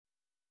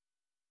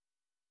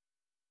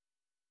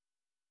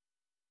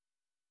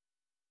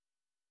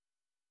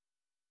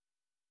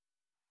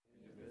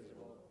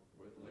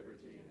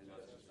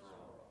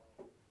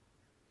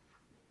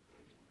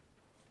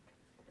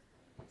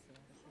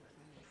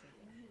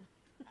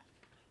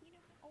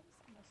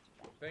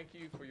Thank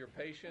you for your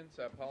patience.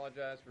 I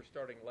apologize for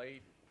starting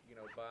late.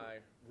 By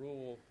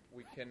rule,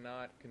 we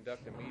cannot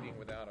conduct a meeting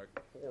without a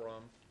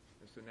quorum.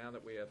 And so now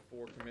that we have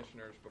 4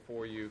 commissioners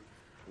before you,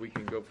 we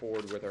can go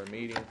forward with our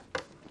meeting.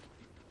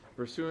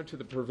 Pursuant to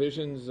the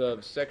provisions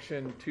of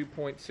Section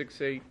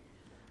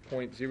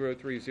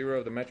 2.68.030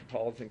 of the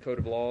Metropolitan Code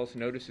of Laws,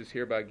 notice is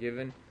hereby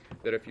given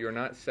that if you are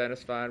not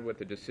satisfied with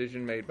the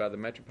decision made by the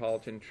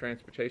Metropolitan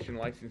Transportation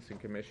Licensing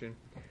Commission,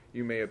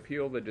 you may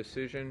appeal the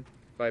decision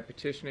by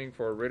petitioning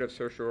for a writ of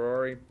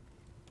certiorari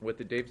with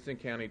the Davidson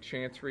County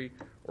Chancery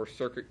or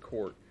Circuit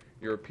Court.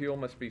 Your appeal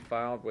must be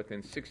filed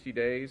within 60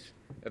 days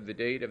of the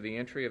date of the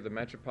entry of the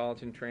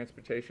Metropolitan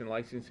Transportation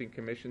Licensing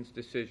Commission's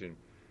decision.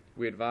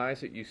 We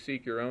advise that you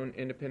seek your own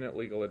independent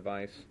legal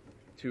advice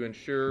to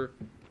ensure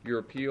your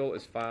appeal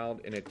is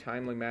filed in a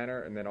timely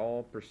manner and that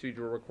all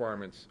procedural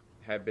requirements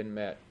have been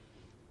met.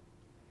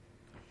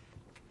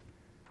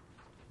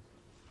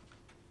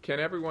 Can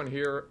everyone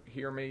hear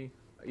me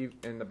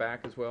in the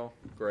back as well?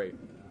 Great.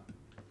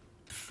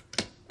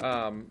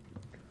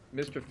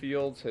 Mr.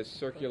 Fields has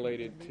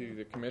circulated to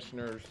the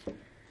commissioners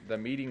the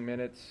meeting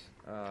minutes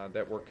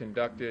that were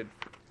conducted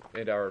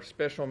at our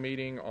special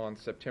meeting on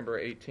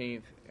September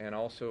 18th and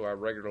also our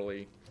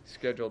regularly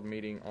scheduled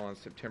meeting on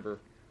September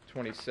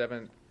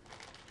 27th.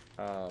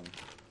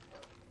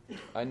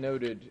 I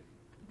noted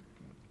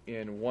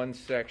in one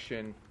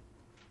section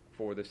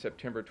for the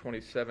September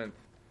 27th,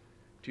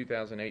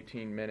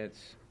 2018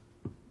 minutes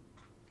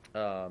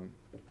a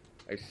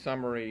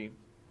summary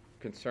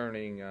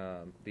concerning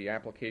the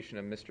application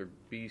of Mr.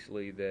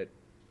 Beasley that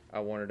I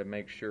wanted to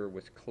make sure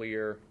was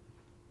clear.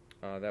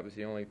 That was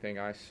the only thing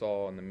I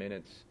saw in the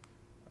minutes.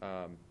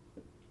 I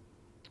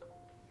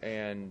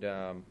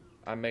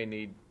may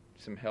need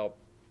some help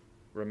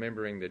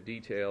remembering the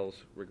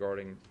details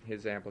regarding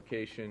his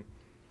application,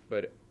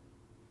 but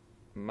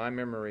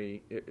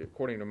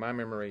according to my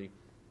memory,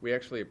 we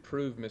actually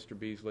approved Mr.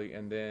 Beasley,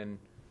 and then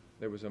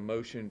there was a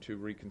motion to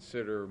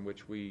reconsider,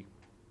 which we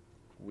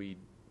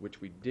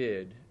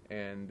did,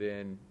 and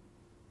then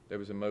there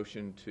was a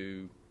motion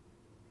to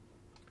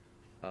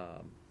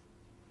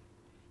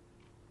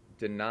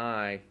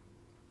deny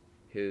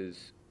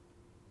his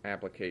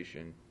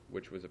application,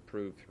 which was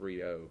approved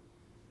 3-0.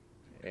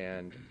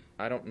 And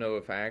I don't know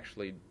if I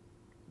actually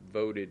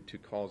voted to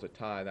cause a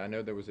tie. I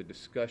know there was a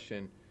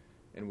discussion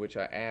in which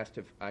I asked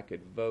if I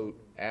could vote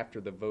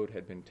after the vote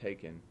had been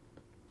taken.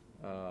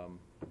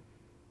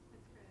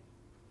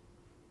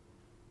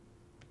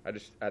 I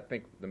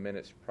think the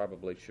minutes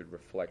probably should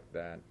reflect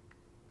that.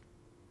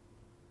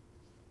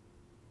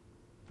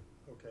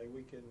 Okay,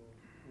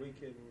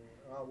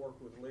 I'll work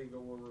with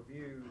legal. We'll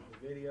review the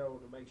video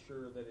to make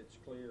sure that it's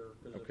clear.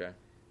 Okay.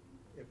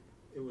 If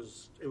it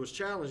was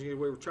challenging.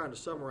 We were trying to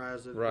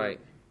summarize it.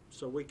 Right.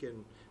 So we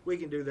can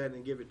do that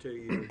and give it to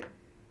you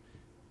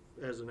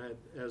as an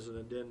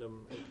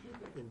addendum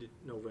in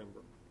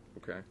November.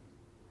 Okay.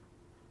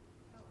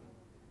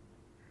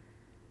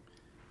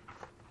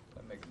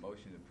 I make a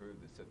motion to approve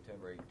the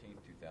September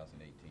 18th,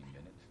 2018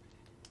 minutes.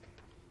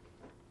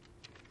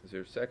 Is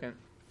there a second?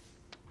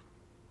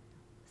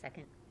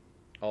 Second.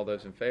 All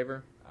those in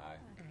favor? Aye.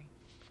 Aye.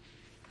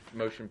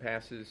 Motion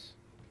passes.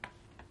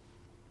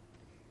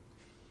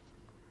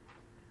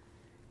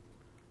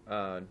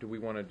 Do we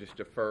want to just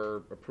defer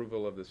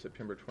approval of the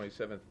September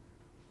 27th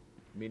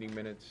meeting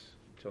minutes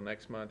until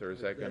next month, or is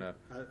that going to?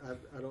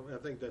 I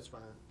think that's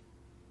fine.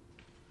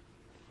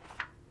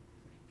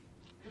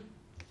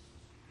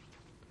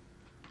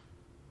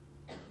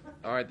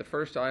 All right, the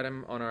first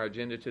item on our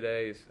agenda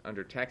today is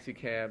under taxi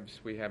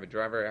cabs. We have a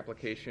driver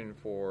application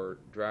for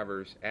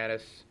drivers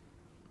Addis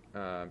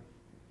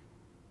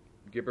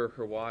Gibber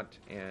Hawat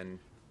and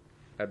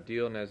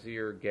Abdil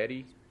Nazir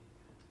Getty.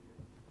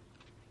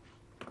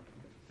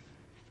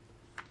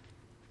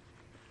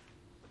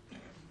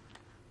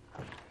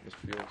 Mr.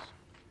 Fields.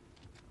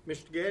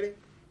 Mr. Getty,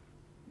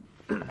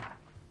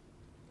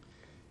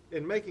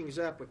 in making his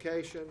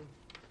application,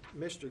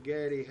 Mr.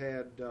 Getty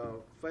had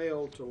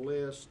failed to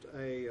list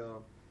a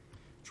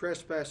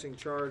trespassing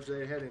charge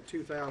they had in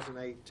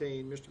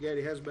 2018. Mr.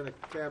 Getty has been a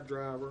cab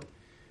driver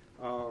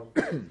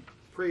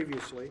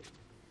previously,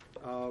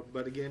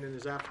 but again, in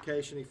his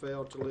application, he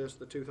failed to list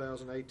the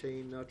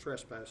 2018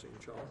 trespassing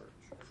charge.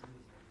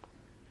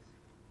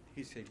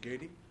 He said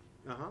Goody?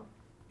 Uh-huh.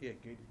 Yeah,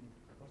 Goody.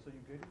 Also you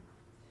Goody?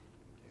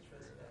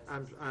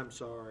 I'm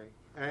sorry.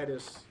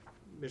 Addis,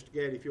 Mr.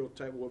 Getty, if you'll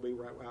take, we'll be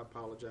right. I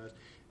apologize.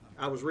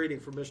 I was reading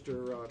from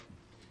Mr.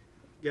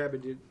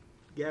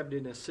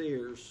 Gabdi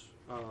Nasir's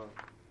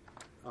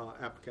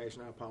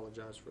application. I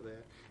apologize for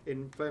that.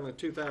 In finally,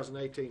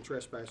 2018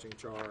 trespassing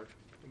charge.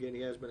 Again,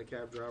 he has been a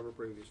cab driver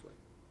previously.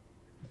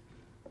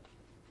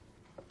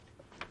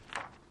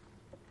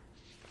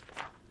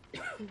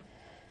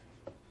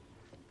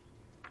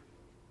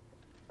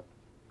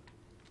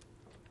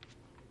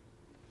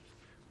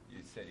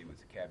 You said he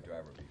was a cab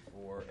driver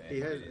before. And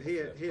He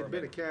had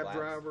been a cab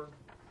driver.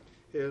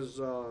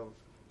 His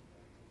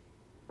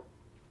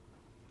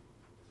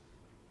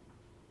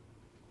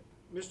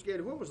Mr.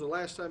 Getty, when was the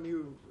last time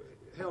you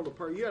held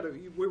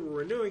we were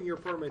renewing your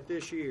permit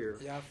this year.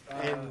 Yeah,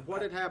 And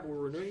what had happened, we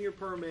were renewing your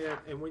permit,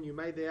 and when you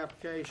made the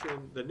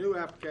application, the new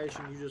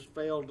application, you just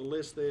failed to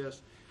list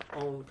this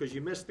on, because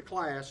you missed the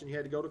class and you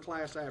had to go to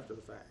class after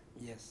the fact.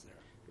 Yes, sir.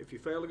 If you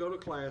fail to go to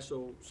class,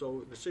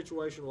 so the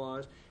situation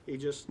was, he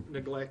just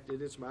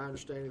neglected. It's my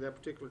understanding that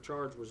particular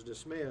charge was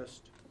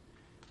dismissed,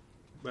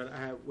 but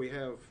we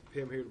have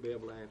him here to be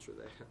able to answer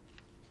that.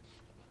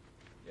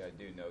 Yeah, I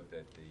do note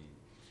that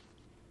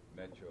the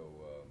Metro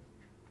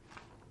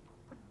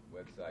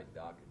website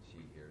docket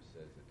sheet here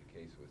says that the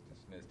case was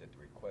dismissed at the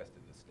request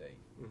of the state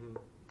Mhm.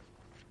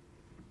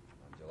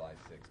 on July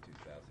 6,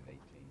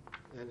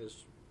 2018. And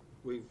as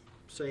we've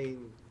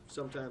seen,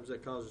 sometimes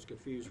that causes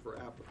confusion for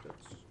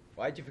applicants.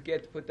 Why'd you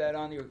forget to put that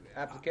on your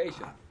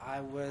application?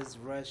 I was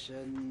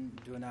rushing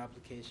doing the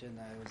application.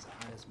 It was an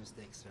honest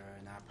mistake, sir,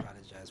 and I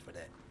apologize for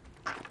that.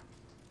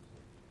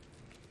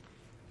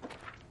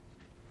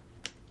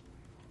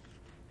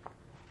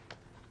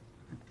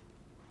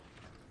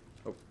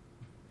 Oh,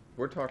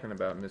 we're talking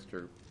about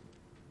Mr.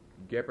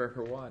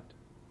 Geberhawat.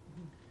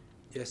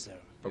 Yes, sir.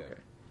 Yeah. Okay.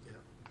 Yeah.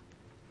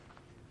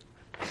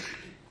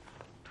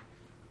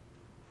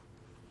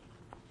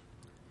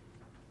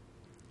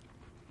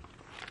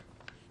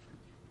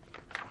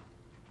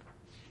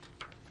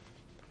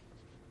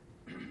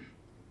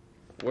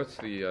 What's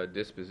the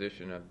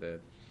disposition of the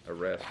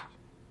arrest?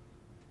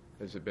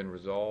 Has it been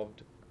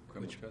resolved?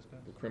 Criminal trespass?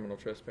 The criminal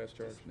trespass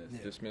charge? Dismissed.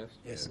 Yeah. Dismissed?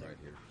 Yes, Yeah, sir. right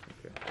here.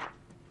 Okay.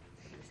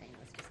 You're saying it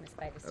was dismissed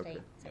by the Okay.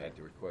 state? At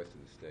the request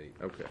of the state.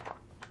 Okay.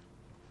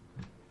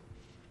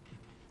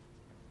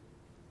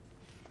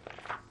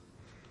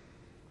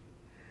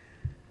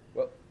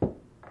 Well,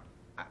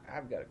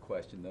 I've got a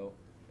question though,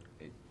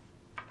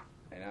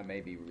 and I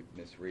may be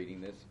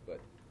misreading this, but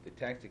the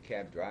taxi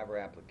cab driver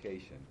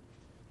application,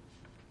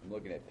 I'm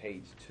looking at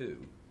page 2,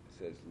 it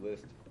says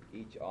list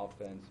each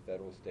offense,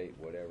 federal, state,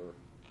 whatever,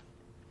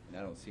 and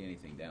I don't see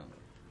anything down there.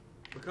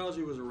 Because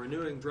he was a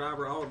renewing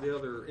driver, all of the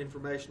other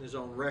information is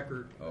on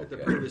record at the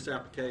Okay. previous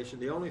application.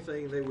 The only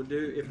thing they would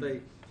do, if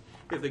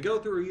they go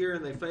through a year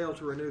and they fail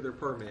to renew their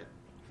permit,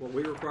 what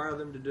we require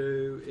them to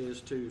do is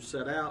to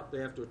set out, they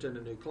have to attend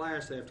a new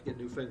class, they have to get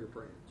new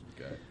fingerprints.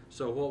 Okay.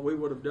 So what we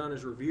would have done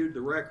is reviewed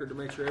the record to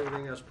make sure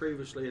everything else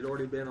previously had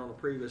already been on a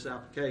previous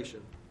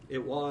application.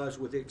 It was,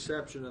 with the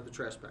exception of the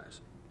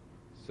trespassing.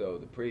 So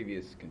the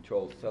previous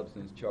controlled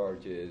substance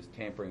charges,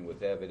 tampering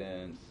with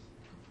evidence,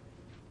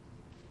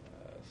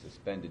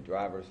 suspended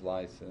driver's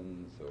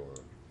license,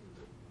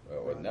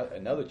 or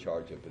another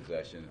charge of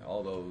possession,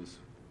 all those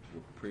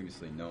were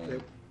previously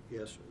known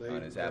Yes, sir.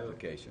 on his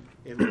application.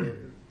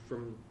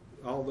 From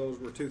all those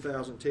were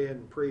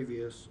 2010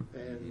 previous,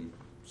 and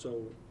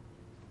so,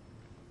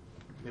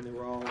 and they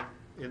were all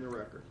in the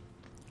record.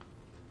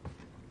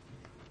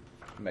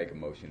 Make a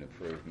motion to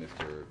approve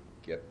Mr.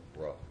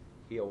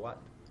 Gebrahawat.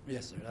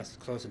 Yes, sir. That's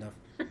close enough.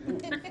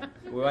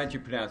 Well, why don't you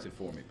pronounce it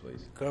for me,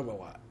 please?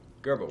 Gerbawat.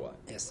 Gerbawat.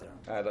 Yes, sir.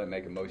 I'd like to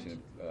make a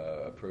motion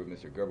to approve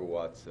Mr.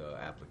 Gerbawat's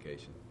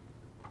application.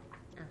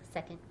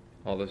 Second.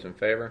 All those in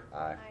favor?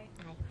 Aye.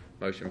 Aye.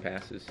 Motion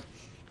passes.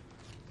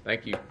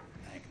 Thank you.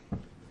 Thank you.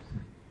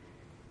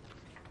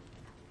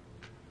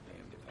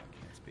 Damned if I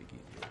can't speak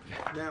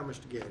Ethiopian. Now,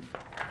 Mr. Getty.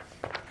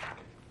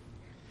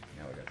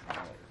 Now I got some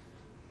knowledge.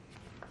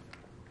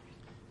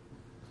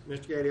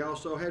 Mr. Getty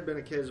also had been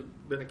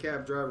a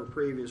cab driver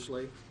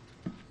previously.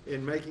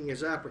 In making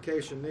his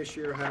application this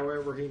year,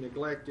 however, he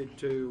neglected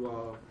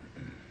to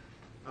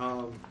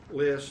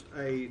list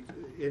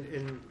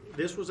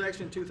this was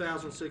actually in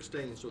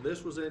 2016, so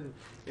this was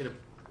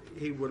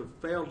he would have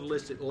failed to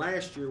list it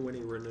last year when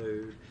he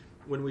renewed.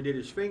 When we did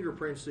his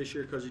fingerprints this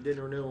year, because he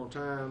didn't renew on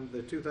time,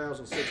 the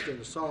 2016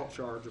 assault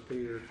charge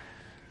appeared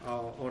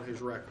on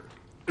his record.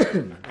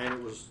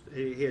 And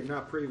he had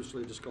not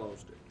previously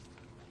disclosed it.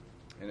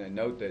 And I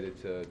note that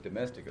it's a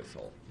domestic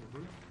assault.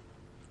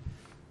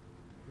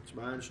 It's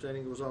my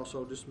understanding it was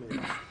also dismissed.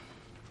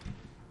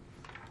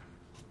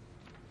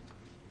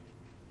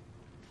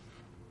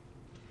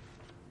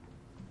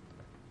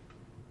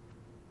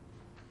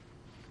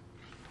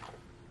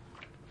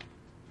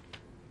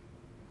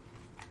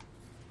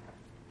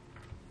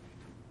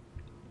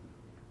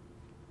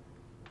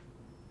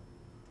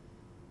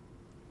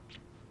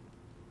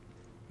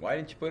 Why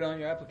didn't you put it on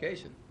your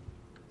application?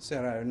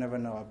 Sir, I never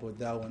know about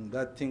that one.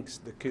 That thinks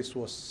the case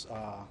was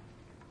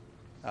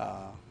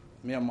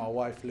me and my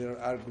wife little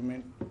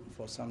argument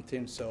for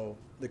something, so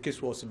the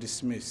case was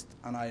dismissed,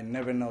 and I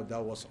never know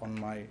that was on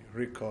my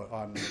record,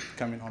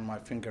 coming on my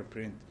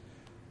fingerprint,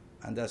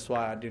 and that's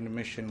why I didn't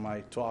mention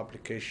my two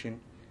application.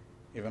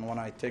 Even when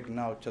I take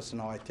now, just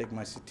now I take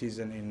my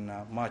citizen in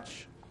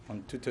March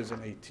on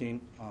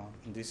 2018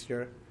 this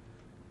year.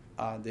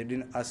 They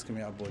didn't ask me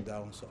about that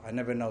one, so I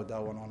never know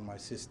that one on my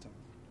system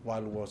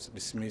while it was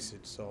dismissed,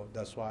 so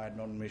that's why I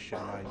don't mention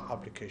my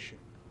application.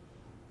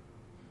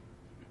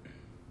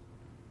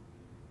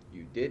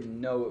 You didn't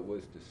know it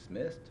was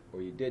dismissed,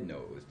 or you did know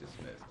it was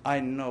dismissed? I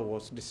know it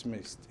was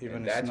dismissed. Even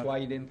And it's that's not, why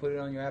you didn't put it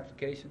on your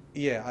application?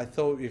 Yeah, I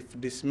thought if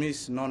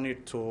dismissed, no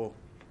need to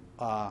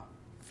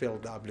fill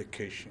the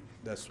application.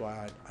 That's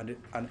why I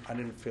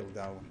didn't fill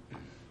that one.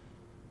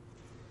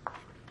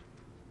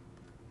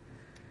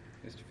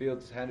 Mr.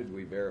 Fields, how did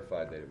we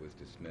verify that it was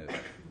dismissed?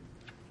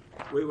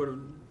 We would have,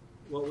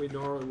 what we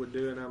normally would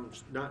do, and I'm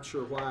not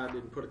sure why I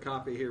didn't put a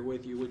copy here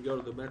with you, we'd go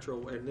to the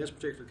Metro, in this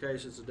particular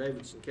case, it's a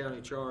Davidson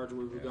County charge,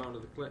 we would have gone to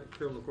the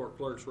criminal court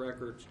clerk's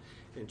records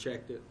and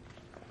checked it.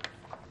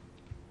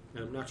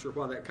 And I'm not sure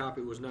why that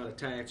copy was not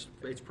attached.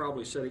 It's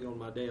probably sitting on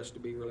my desk, to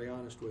be really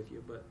honest with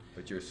you, but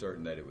But you're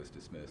certain that it was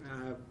dismissed?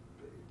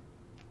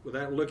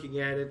 without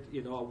looking at it,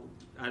 you know,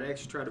 I'd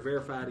actually try to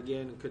verify it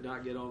again and could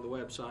not get on the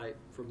website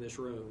from this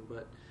room.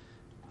 But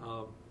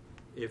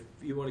if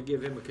you want to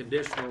give him a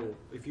conditional,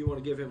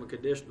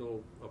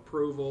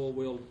 approval,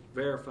 we'll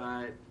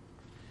verify it.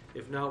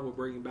 If not, we'll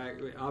bring him back.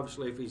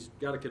 Obviously, if he's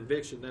got a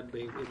conviction, it'd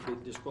be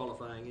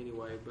disqualifying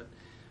anyway. But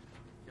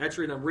that's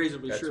the reason I'm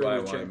reasonably sure. That's why I we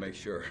want to checked. make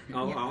sure.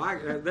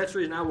 That's the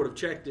reason I would have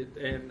checked it,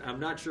 and I'm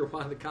not sure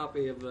why the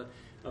copy of the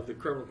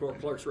criminal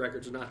court clerk's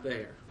records is not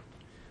there.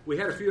 We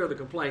had a few other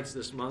complaints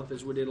this month,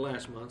 as we did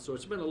last month, so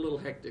it's been a little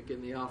hectic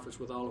in the office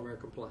with all of our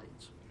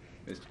complaints.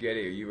 Mr.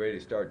 Getty, are you ready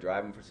to start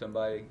driving for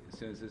somebody as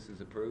soon as this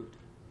is approved?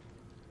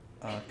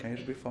 Can you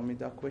repeat for me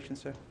that question,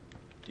 sir?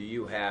 Do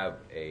you have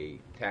a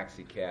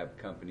taxi cab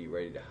company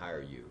ready to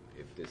hire you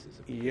if this is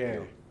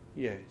approved?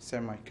 Yeah,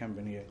 semi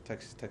company,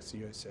 Taxi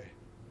USA.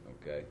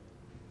 Okay.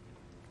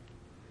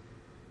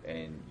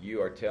 And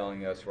you are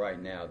telling us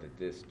right now that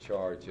this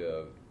charge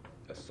of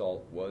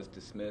assault was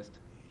dismissed?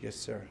 Yes,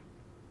 sir.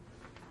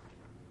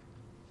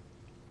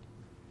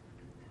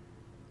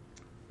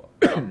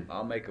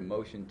 I'll make a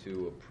motion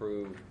to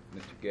approve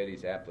Mr.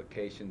 Getty's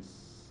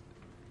applications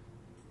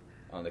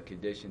on the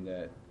condition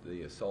that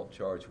the assault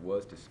charge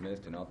was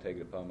dismissed, and I'll take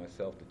it upon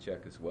myself to check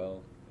as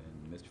well.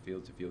 And Mr.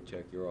 Fields, if you'll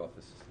check your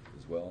office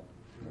as well,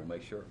 we'll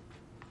make sure.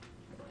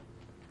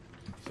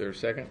 Is there a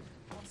second?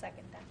 I'll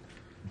second that.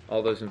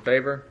 All those in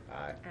favor?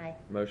 Aye. Aye.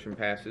 Motion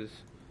passes.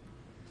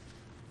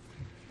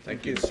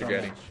 Thank you, so Mr.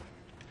 Getty. much.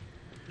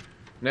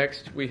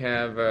 Next, we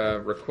have a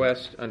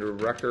request under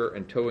Wrecker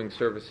and Towing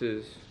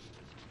Services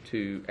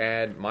to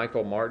add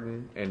Michael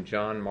Martin and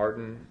John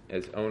Martin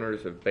as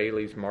owners of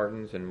Bailey's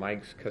Martins and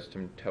Mike's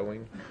Custom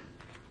Towing.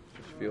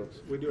 Mr. Fields.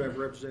 We do have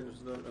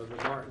representatives of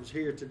the Martins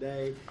here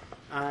today.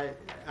 I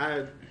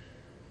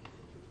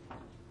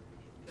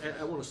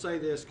want to say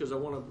this because I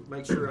want to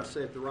make sure I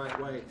say it the right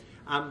way.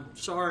 I'm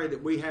sorry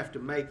that we have to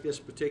make this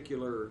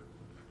particular,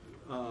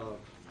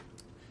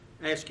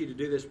 ask you to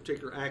do this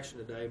particular action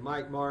today.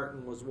 Mike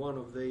Martin was one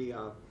of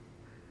the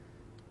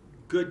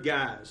good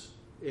guys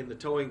in the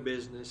towing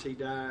business. He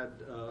died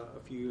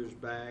a few years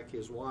back.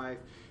 His wife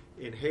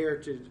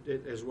inherited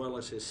it as well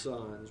as his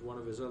sons. One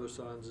of his other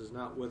sons is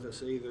not with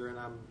us either, and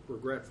I'm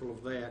regretful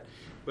of that.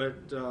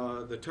 But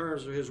the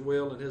terms of his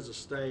will and his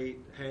estate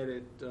had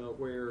it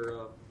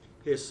where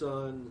his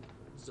sons,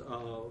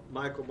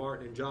 Michael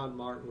Martin and John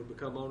Martin, would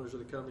become owners of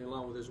the company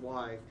along with his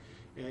wife.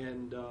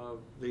 And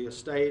the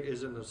estate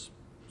is in a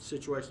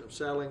situation of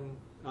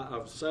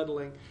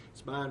settling.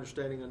 It's my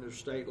understanding under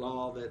state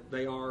law that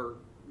they are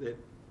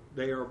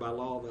by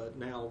law the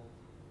now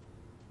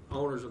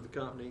owners of the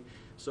company,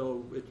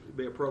 so it would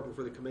be appropriate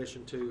for the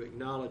commission to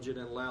acknowledge it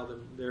and allow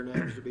their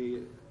names to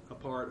be a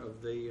part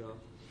of the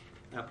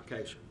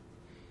application.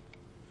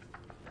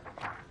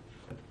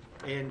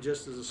 And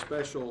just as a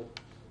special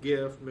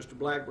gift, Mr.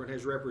 Blackburn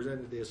has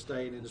represented the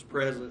estate and is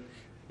present.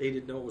 He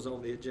didn't know it was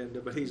on the agenda,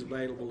 but he's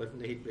available if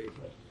need be.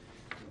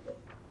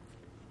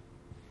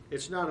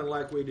 It's not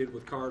unlike we did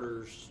with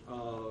Carter's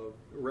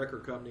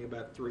record company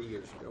about 3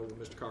 years ago when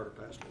Mr. Carter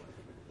passed away.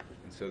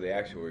 And so the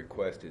actual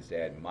request is to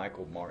add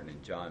Michael Martin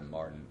and John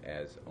Martin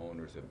as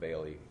owners of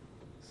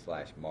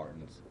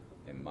Bailey/Martins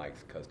and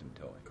Mike's Custom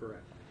Towing.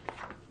 Correct.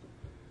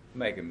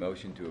 Make a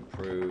motion to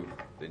approve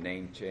the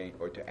name change,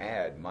 or to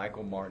add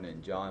Michael Martin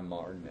and John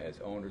Martin as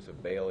owners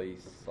of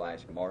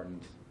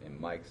Bailey/Martins and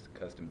Mike's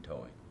Custom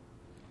Towing.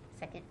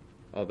 Second.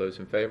 All those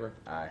in favor?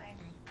 Aye.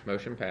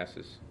 Motion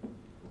passes.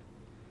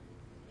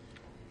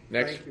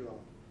 Next, Thank you all.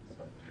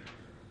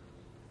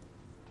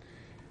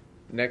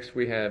 Next,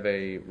 we have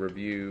a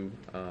review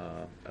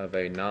of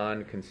a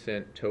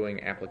non-consent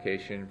towing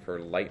application for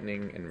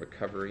Lightning and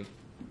Recovery.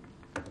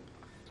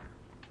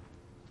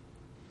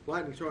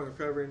 Lightning Towing and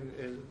Recovery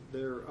and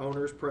their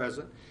owners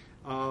present.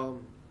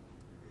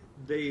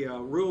 The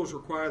rules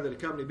require that a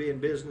company be in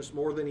business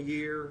more than a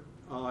year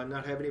and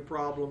not have any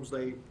problems.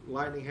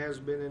 Lightning has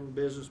been in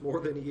business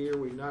more than a year.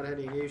 We've not had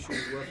any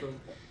issues with them.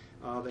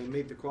 They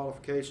meet the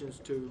qualifications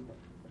to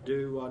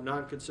do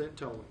non-consent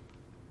towing.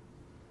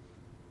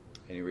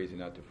 Any reason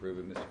not to approve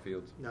it, Mr.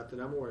 Fields? Not that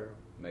I'm aware of.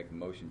 Make a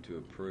motion to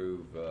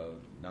approve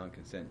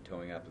non-consent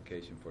towing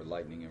application for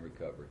Lightning and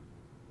Recovery.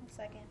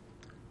 Second.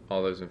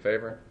 All those in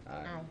favor?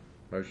 Aye.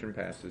 Motion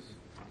passes.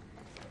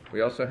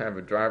 We also have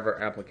a driver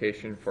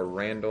application for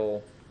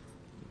Randall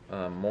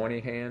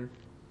Moynihan.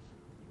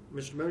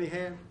 Mr.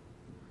 Mooneyhan?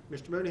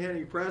 Mr. Mooneyhan, are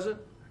you present?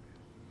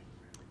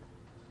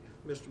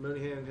 Mr.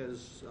 Mooneyhan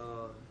has,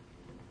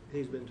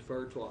 he's been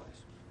deferred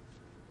twice.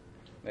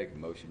 Make a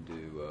motion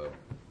to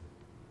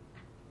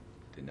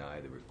deny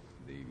the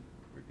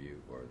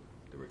review or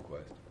the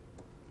request.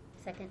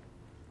 Second.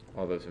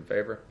 All those in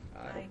favor?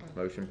 Aye.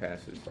 Motion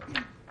passes.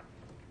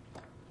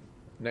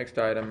 Next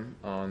item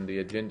on the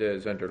agenda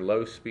is under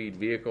low-speed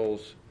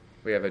vehicles.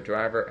 We have a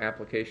driver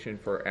application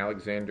for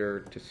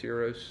Alexander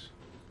Tesiros.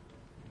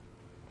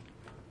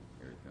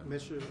 Here it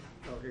comes. Mr.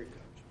 Oh, here it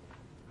comes.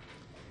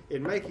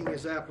 In making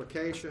his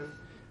application,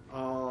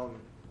 I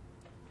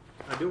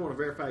do want to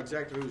verify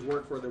exactly who's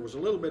worked for. There was a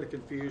little bit of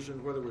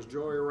confusion whether it was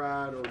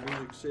Joyride or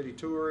Music City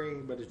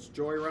Touring, but it's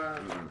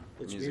Joyride.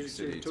 It's Music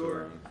City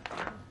Touring.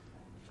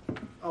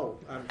 Oh,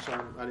 I'm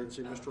sorry, I didn't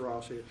see Mr.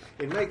 Ross here.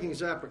 In making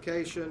his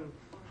application,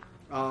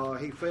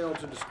 he failed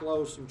to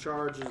disclose some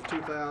charges of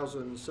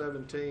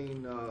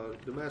 2017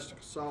 domestic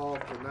assault,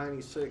 a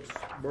 96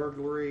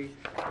 burglary,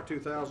 a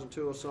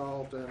 2002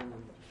 assault, and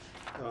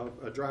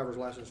a driver's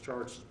license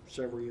charge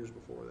several years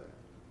before that.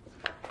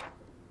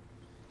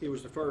 He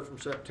was deferred from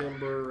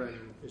September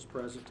and is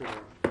present today.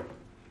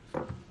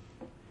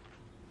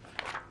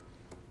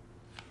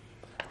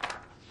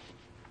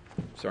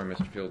 Sorry,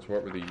 Mr. Fields,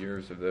 what were the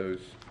years of those?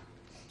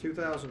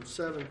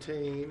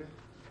 2017,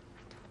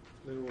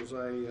 there was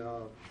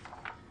a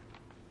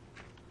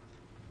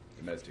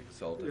Domestic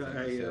assault, I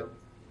think you said.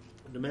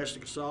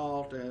 domestic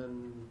assault,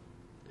 and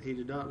he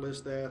did not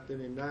list that.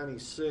 Then in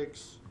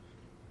 96,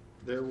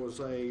 there was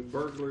a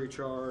burglary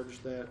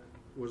charge that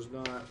was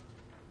not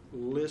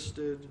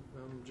listed.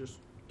 I'm just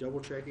double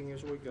checking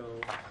as we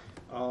go.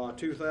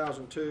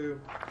 2002,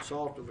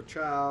 assault of a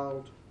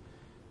child,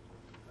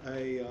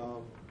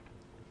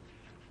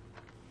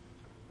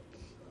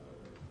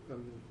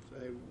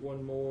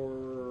 one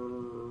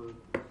more.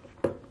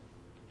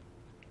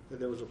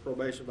 There was a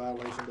probation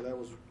violation, but that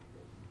was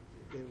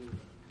in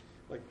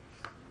like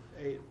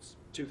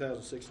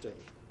 2016.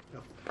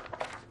 No.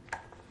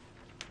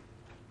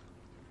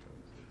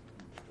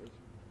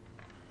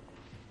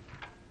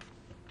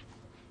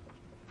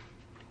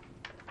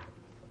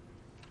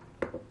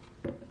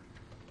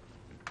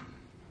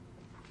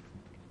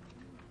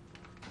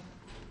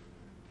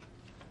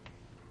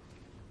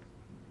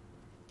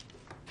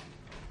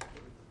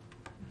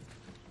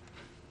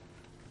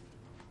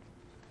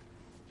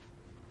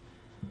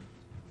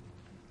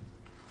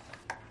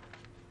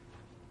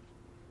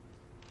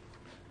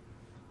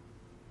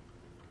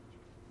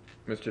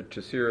 Mr.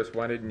 Tesiros,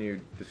 why didn't you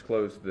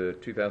disclose the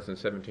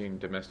 2017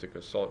 domestic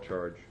assault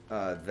charge?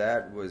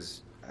 That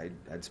was,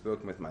 I'd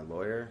spoken with my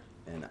lawyer,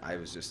 and I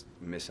was just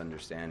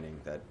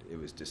misunderstanding that it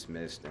was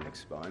dismissed and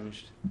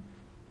expunged,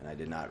 and I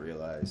did not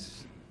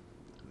realize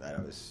that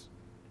I was,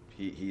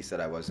 he said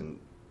I wasn't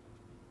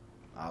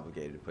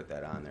obligated to put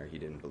that on there. He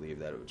didn't believe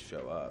that it would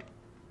show up,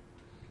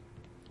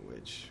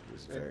 which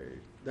was very...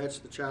 That's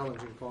the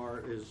challenging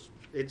part, is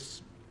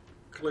it's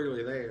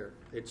clearly there.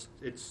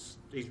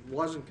 He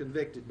wasn't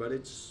convicted, but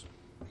it's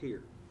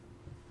here.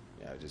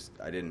 Yeah,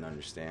 I didn't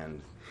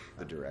understand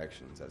the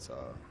directions, that's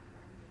all.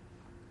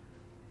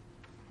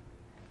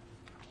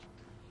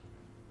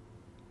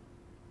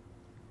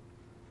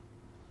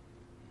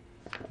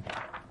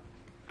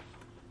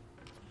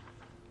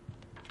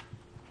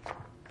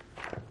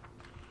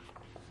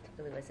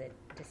 Was it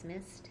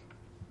dismissed?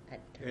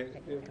 And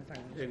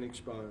Confirmed.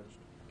 expunged.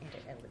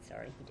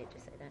 Sorry, he did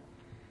just say that.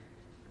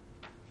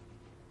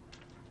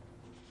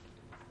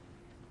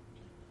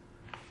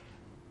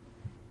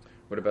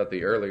 What about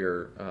the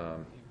earlier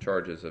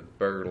charges of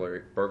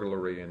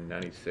burglary in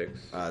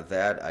 96?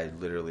 That I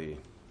literally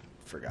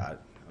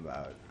forgot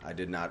about. I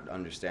did not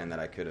understand that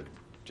I could have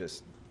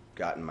just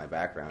gotten my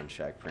background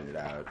check printed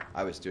out.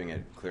 I was doing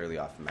it clearly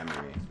off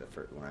memory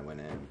when I went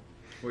in.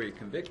 Were you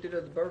convicted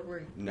of the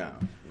burglary? No.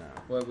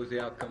 What was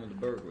the outcome of the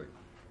burglary?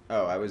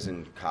 Oh, I was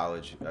in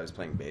college. I was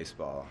playing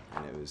baseball,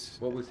 and it was...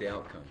 What was the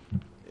outcome?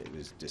 It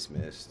was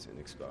dismissed and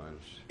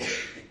expunged.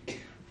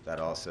 That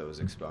also was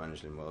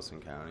expunged in Wilson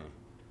County.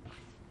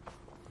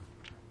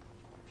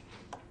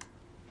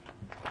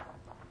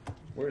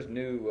 Where's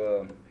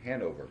New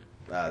Hanover?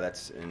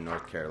 That's in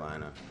North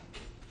Carolina.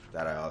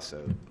 That I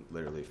also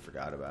literally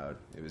forgot about.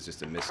 It was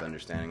just a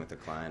misunderstanding with the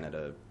client at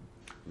a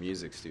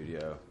music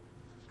studio,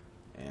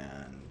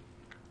 and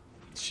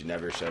she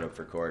never showed up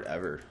for court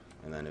ever,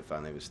 and then it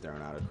finally was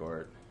thrown out of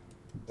court.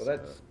 Well,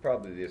 that's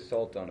probably the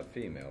assault on a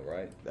female,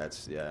 right?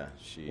 That's, yeah,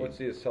 she... What's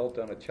the assault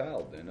on a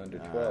child then, under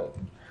 12?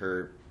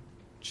 Her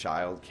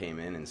child came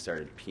in and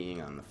started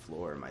peeing on the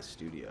floor in my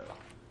studio,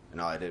 and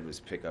all I did was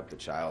pick up the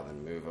child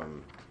and move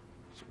him,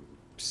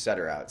 set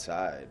her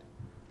outside,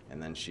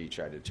 and then she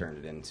tried to turn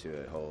it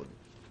into a whole,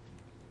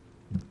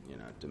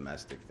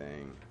 domestic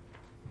thing,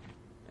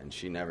 and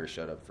she never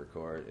showed up for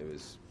court. It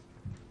was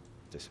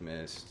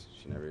dismissed.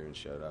 She never even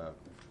showed up,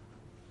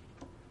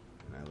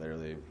 and I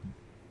literally,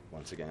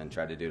 once again,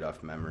 tried to do it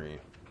off memory.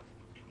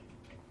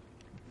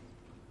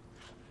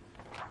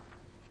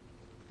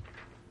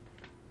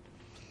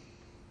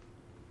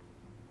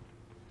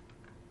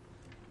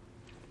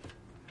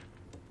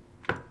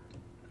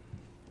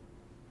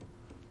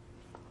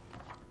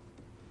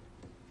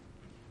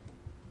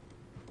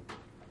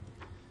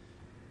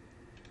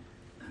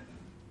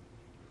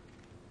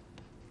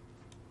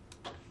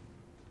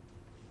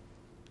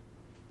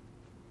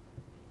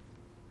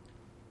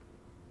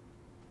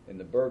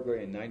 the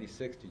burglary in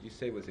 '96, did you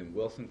say was in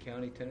Wilson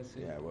County,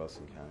 Tennessee? Yeah,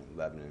 Wilson County,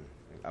 Lebanon.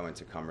 I went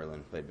to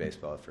Cumberland, played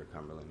baseball for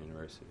Cumberland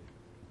University.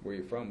 Were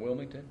you from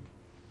Wilmington?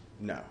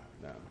 No,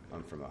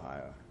 I'm from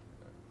Ohio.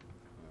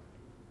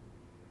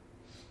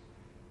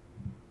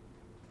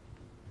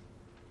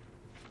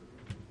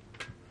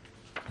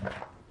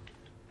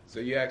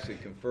 So you actually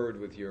conferred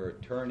with your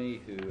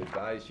attorney who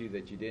advised you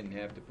that you didn't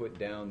have to put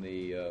down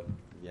the,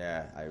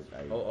 Yeah, I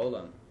hold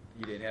on.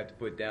 You didn't have to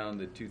put down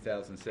the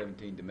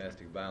 2017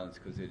 domestic violence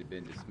because it had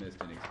been dismissed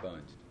and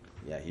expunged.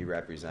 yeah, he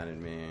represented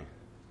me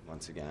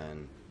once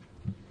again.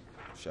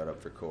 Showed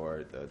up for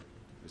court. That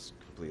was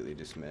completely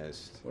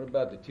dismissed. What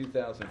about the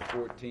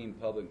 2014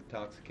 public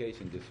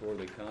intoxication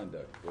disorderly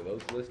conduct? Were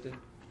those listed?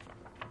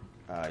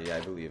 Yeah,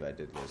 I believe I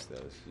did list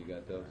those. You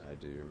got those? I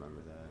do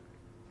remember that.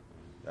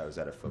 That was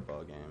at a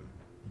football game.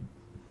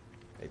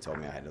 They told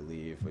me I had to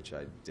leave, which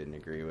I didn't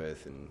agree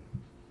with, and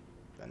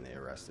then they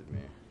arrested me.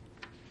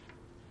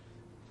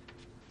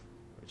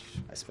 Which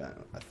I spent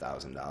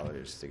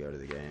 $1,000 to go to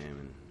the game,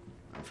 and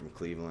I'm from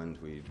Cleveland.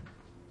 We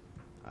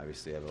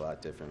obviously have a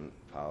lot different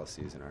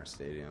policies in our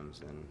stadiums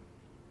than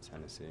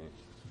Tennessee.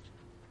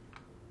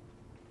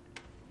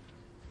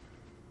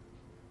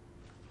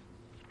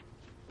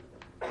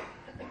 I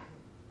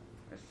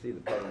see the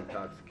public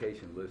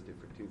intoxication listed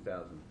for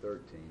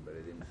 2013, but I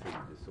didn't see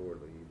the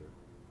disorderly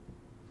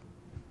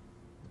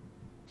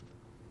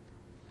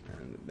either.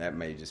 And that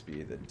may just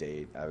be the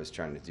date. I was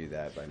trying to do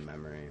that by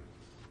memory.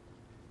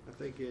 I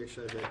think he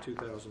actually had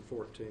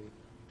 2014.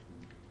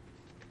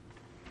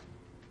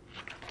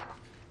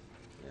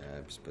 Yeah,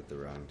 I just put the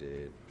wrong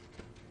date.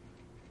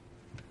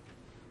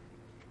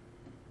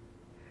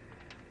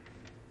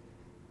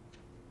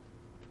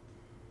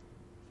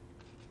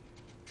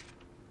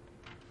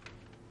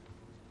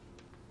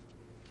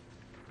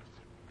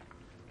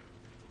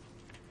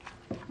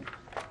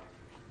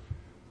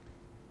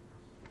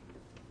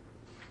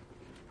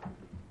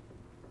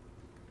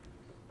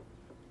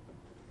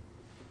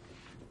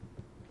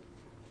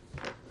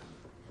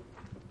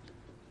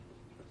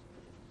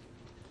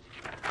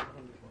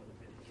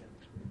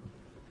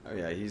 Oh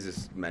yeah, he's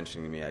just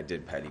mentioning to me I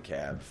did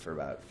pedicab for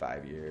about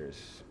 5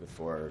 years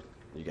before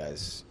you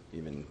guys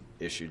even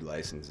issued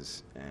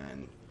licenses,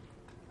 and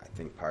I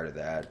think part of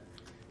that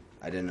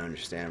I didn't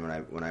understand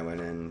when I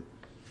went in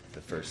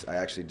I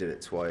actually did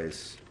it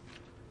twice,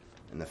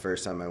 and the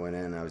first time I went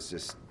in I was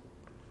just,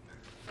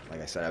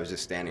 like I said, I was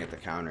just standing at the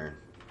counter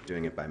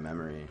doing it by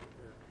memory.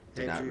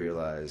 Did not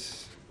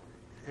realize.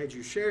 Had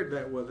you shared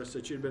that with us,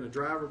 that you'd been a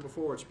driver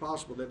before, it's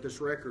possible that this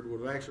record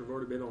would have actually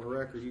already been on the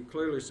record. You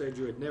clearly said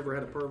you had never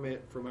had a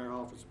permit from our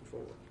office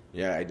before.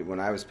 Yeah, when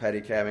I was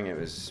pedicabbing, it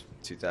was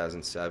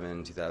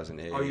 2007,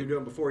 2008. Oh, you were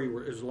doing before you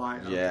were as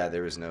light? Yeah,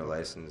 there was no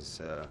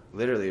license.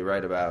 Literally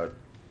right about,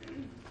 it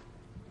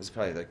was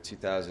probably like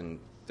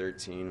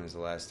 2013 was the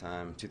last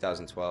time.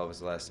 2012 was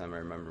the last time I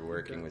remember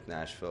working with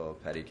Nashville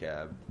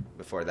Pedicab.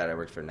 Before that, I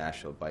worked for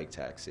Nashville Bike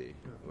Taxi,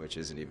 which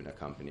isn't even a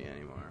company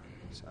anymore.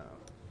 So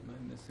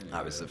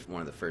I was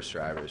one of the first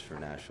drivers for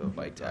Nashville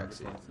Bike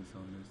Taxi.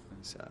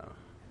 So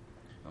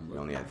we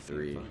only had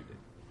 3.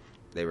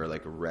 They were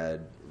like a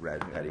red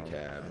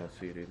pedicab. I don't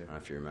see it either. I don't know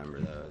if you remember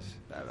those.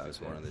 That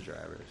was one of the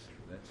drivers.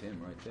 That's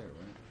him right there,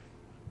 right?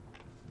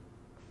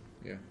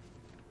 Yeah.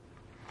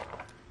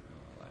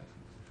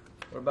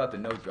 What about the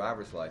no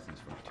driver's license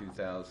from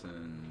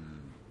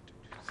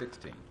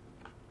 2016?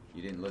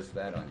 You didn't list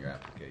that on your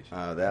application.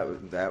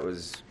 That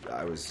was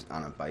I was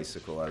on a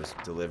bicycle. I was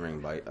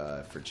delivering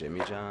for Jimmy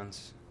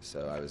John's,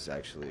 so I was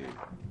actually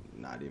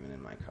not even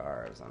in my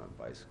car. I was on a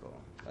bicycle.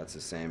 That's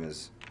the same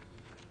as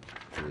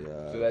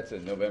the. So that's a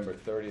November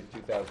 30th,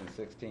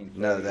 2016.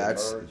 No, that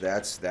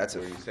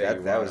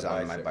was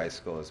on my bicycle.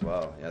 bicycle as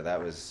well. Yeah,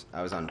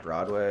 I was on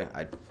Broadway.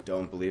 I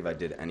don't believe I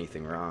did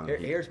anything wrong.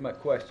 Here's my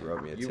question.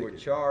 Wrote me a You were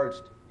ticket.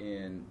 charged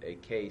in a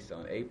case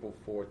on April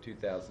 4,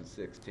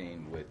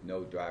 2016 with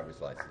no driver's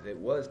license. It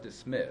was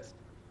dismissed,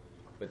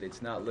 but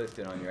it's not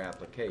listed on your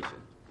application.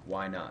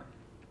 Why not?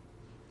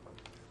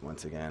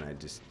 Once again, I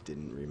just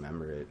didn't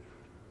remember it.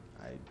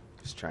 I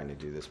was trying to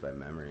do this by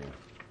memory.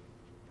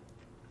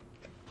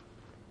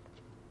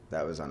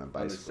 That was on a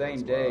bicycle. On the same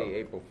as day, well.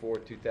 April 4,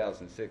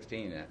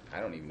 2016, I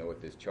don't even know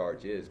what this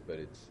charge is, but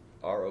it's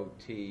ROT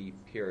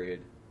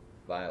period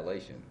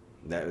violation.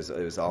 It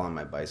was all on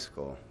my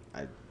bicycle.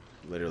 I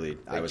They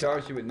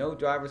charged you with no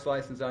driver's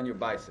license on your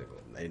bicycle.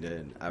 They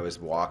did. I was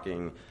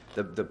walking.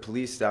 The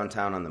police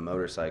downtown on the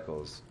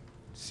motorcycles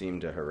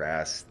seemed to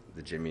harass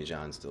the Jimmy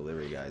John's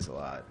delivery guys a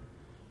lot.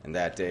 And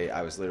that day,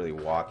 I was literally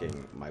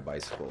walking my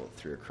bicycle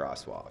through a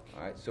crosswalk,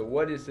 All right, so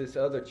what is this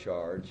other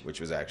charge? which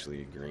was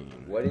actually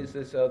green. What is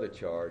this other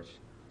charge,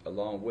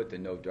 along with the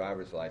no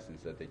driver's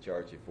license that they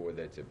charge you for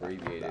that's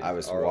abbreviated I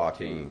was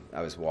ROT?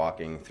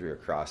 walking through a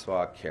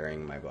crosswalk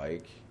carrying my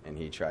bike, and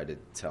he tried to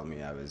tell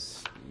me I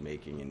was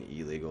making an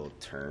illegal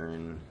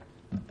turn.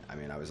 I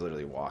mean, I was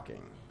literally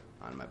walking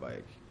on my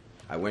bike.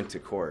 I went to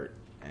court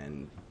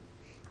and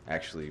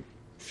actually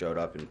showed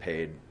up and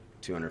paid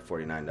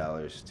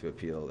 $249 to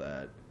appeal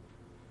that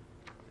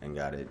and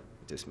got it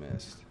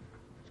dismissed.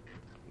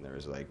 And there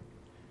was like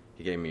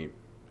he gave me,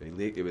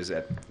 it was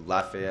at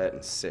Lafayette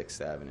and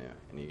 6th Avenue,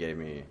 and he gave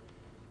me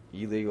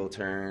illegal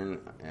turn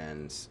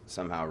and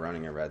somehow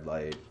running a red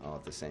light all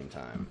at the same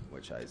time,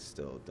 which I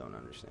still don't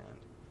understand.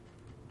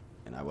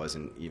 And I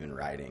wasn't even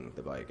riding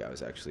the bike. I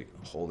was actually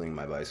holding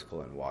my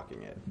bicycle and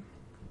walking it.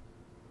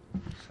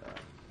 So.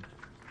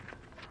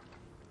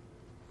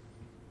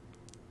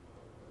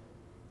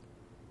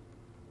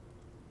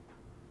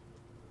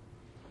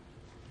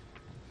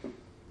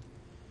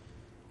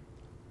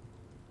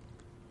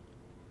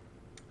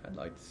 I'd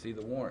like to see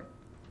the warrant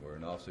where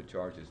an officer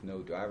charges no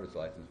driver's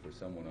license for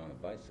someone on a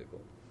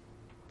bicycle.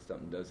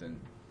 Something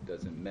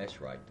doesn't mesh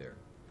right there.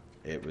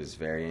 It was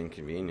very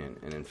inconvenient,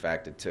 and in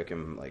fact, it took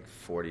him like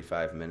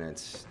 45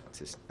 minutes.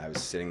 I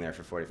was sitting there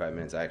for 45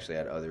 minutes. I actually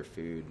had other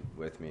food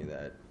with me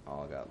that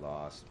all got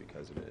lost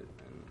because of it.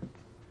 And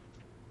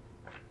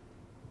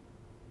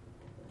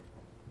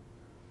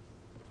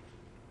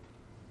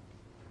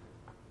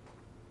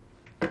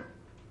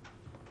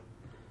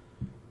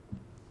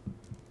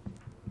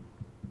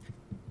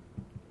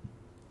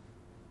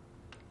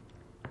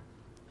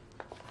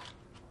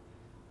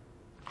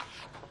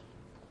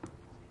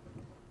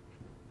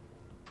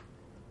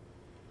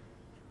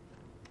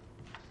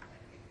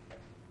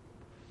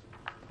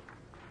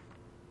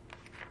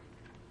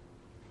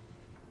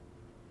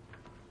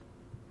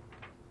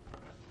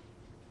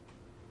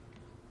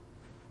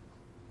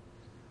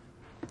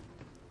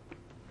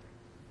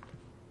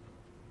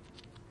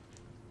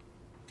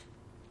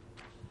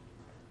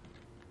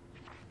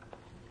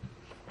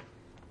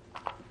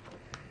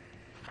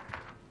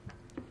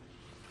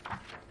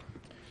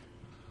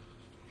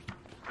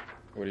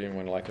Would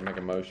anyone like to make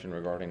a motion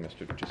regarding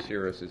Mr.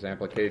 Chasiris'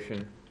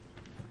 application?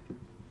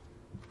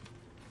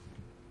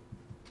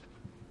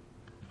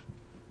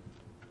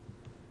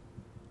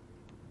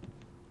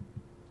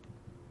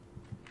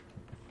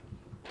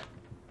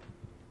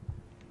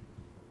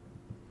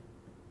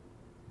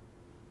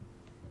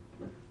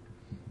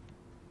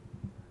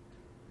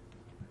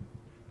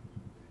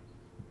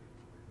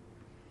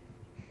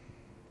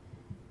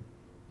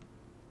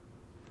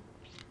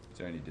 Is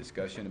there any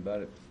discussion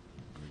about it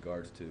in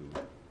regards to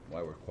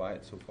why we're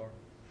quiet so far?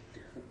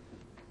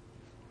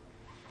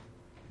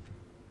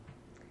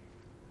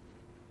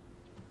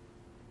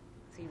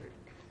 So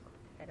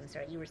I'm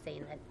sorry, you were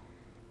saying that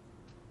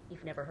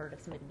you've never heard of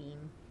somebody being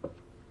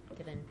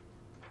given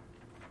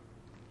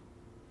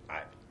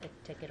a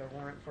ticket or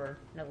warrant for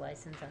no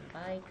license on a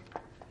bike?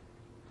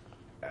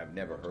 I've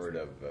never heard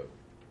of,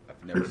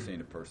 I've never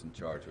seen a person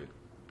charged with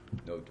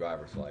no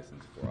driver's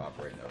license for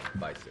operating a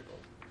bicycle.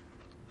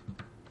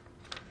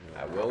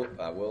 I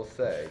will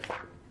say,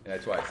 and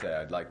that's why I said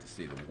I'd like to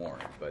see the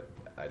warrant, but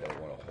I don't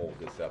want to hold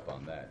this up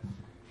on that.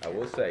 I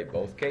will say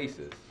both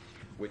cases,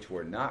 which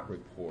were not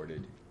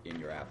reported in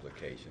your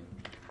application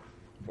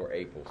for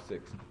April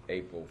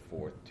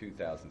 4th,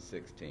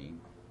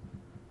 2016,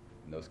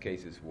 and those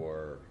cases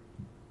were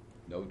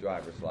no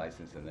driver's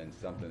license and then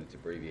something that's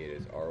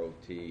abbreviated as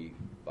ROT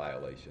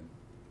violation,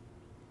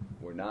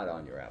 were not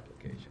on your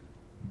application,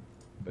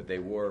 but they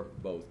were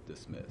both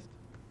dismissed.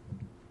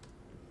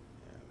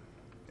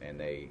 And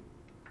they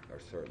are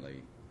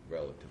certainly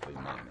relatively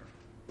minor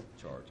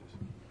charges.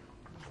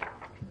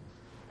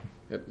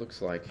 It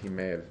looks like he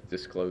may have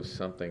disclosed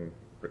something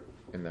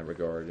in that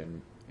regard An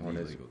on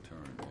his illegal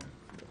turn,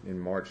 in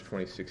March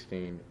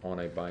 2016 on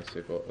a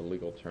bicycle,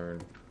 illegal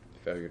turn,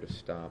 failure to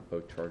stop,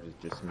 both charges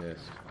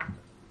dismissed.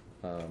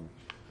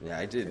 yeah,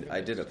 I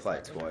did apply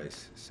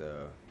twice.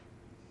 So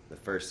the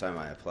first time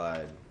I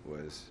applied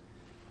was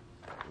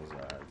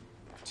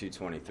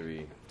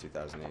 2/23/2018,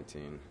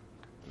 and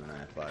then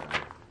I applied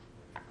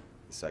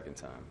the second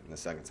time. And the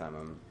second time,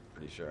 I'm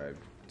pretty sure I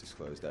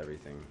disclosed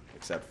everything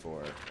except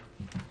for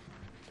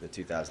the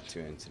 2002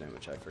 incident,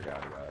 which I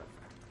forgot about.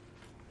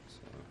 So,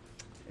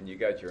 And you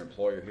got your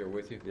employer here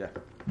with you? yeah.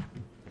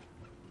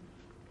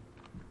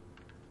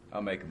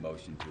 I'll make a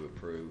motion to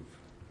approve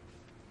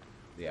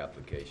the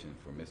application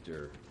for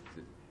Mr.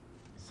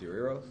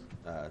 Chiriros?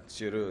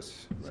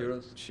 Chiros.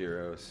 Chiros?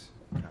 Chiros.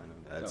 Kind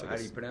of. So how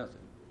do you pronounce it?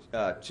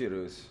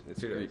 Chiros.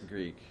 It's Chiros.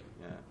 Greek.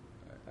 Yeah.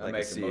 I'll Like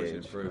make a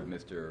motion CH. to approve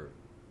Mr.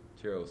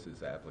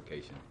 Chirios'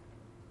 application.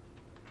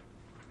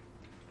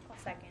 I'll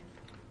second.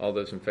 All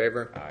those in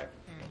favor? Aye.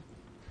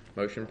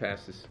 Motion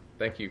passes.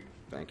 Thank you.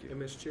 Thank you. And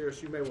Ms.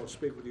 Chairs, you may want to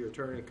speak with your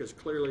attorney, because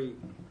clearly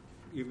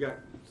you've got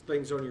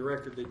things on your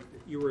record that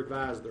you were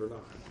advised they're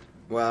not.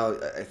 Well,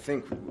 I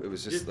think it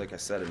was just like I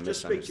said, a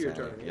Just speak to your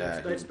misunderstanding. attorney. Yeah,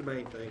 That's the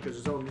main thing, because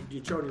it's on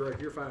your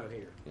record, you're fine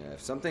here. yeah.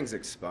 If something's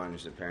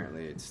expunged,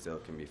 apparently it still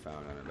can be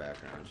found on a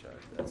background check.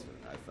 That's what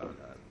I found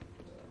out.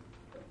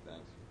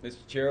 Thanks.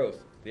 Mr. Chirios,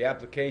 the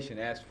application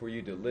asks for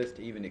you to list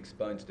even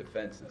expunged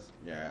offenses.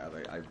 Yeah,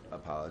 I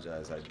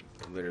apologize.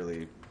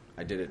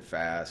 I did it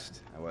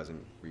fast. I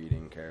wasn't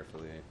reading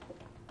carefully.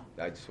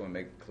 I just want to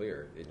make it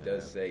clear, it Yeah.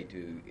 does say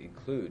to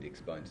include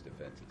expunged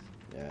offenses,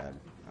 Yeah,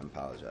 I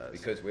apologize.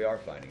 because we are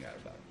finding out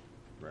about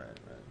it. Right.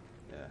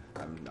 Yeah,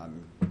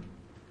 I'm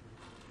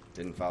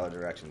didn't follow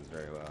directions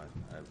very well.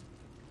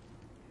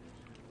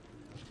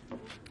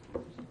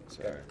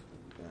 Sorry. Okay.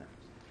 Yeah.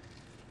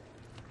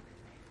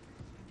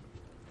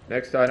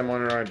 Next item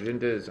on our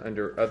agenda is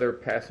under other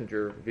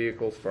passenger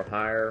vehicles for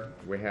hire.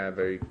 We have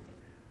a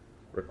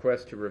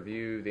request to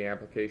review the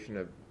application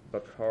of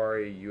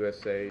Bakari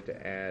USA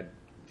to add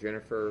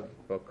Jennifer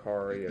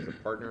Bakari as a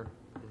partner.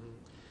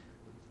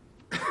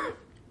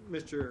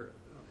 Mr.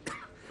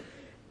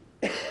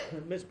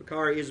 Ms.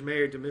 Bakari is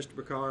married to Mr.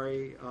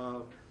 Bakari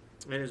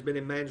and has been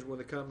in management with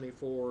the company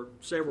for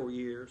several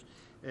years,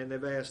 and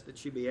they've asked that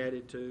she be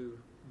added to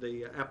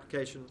the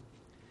application.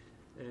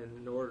 And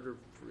in order,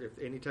 if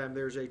anytime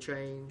there's a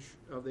change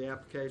of the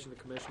application, the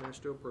commission has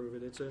to approve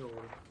it. It's in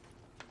order.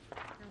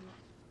 I'll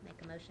make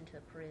a motion to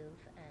approve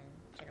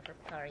Jennifer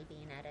Bakari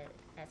being added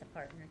as a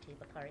partner to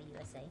Bakari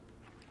USA.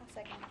 I'll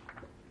second.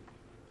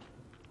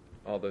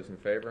 All those in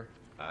favor?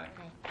 Aye.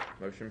 Aye.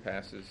 Motion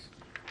passes.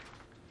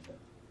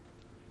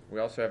 We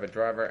also have a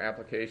driver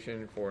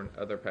application for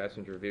another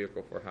passenger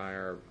vehicle for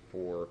hire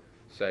for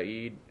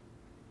Saeed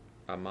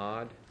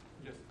Ahmad.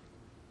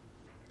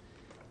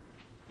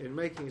 In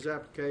making his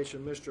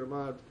application, Mr.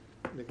 Ahmad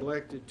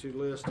neglected to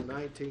list a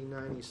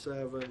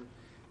 1997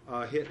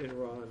 hit and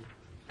run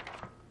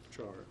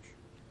charge.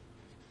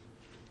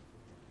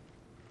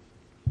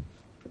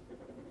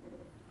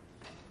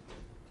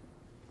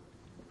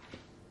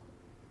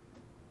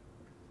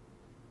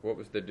 What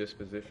was the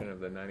disposition of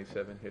the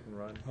 97 hit and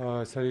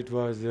run? Sir, it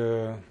was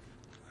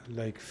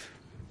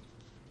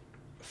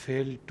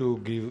failed to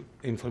give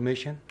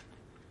information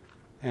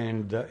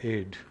and the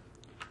aid.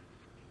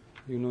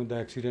 You know, the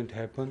accident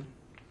happened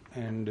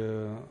and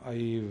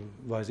I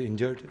was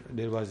injured.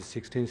 There was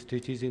 16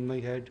 stitches in my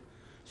head,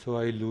 so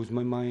I lose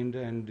my mind,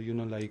 and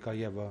I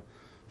have a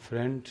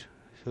friend,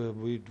 so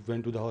we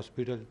went to the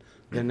hospital.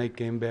 Then I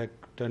came back,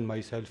 turned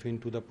myself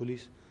into the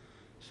police.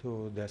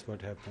 So that's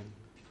what happened.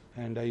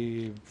 And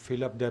I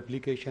fill up the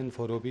application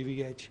for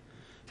OPVH,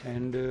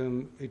 and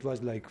it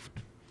was like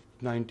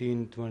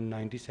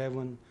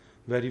 1997,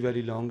 very,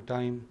 very long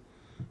time.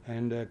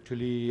 And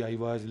actually I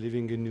was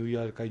living in New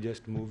York. I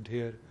just moved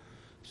here.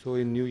 So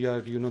in New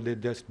York, they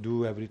just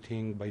do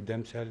everything by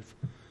themselves.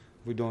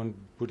 We don't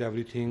put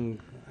everything.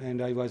 And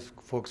I was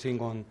focusing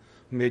on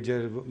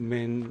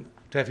main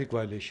traffic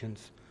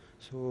violations.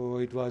 So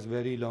it was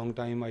very long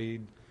time.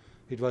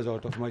 It was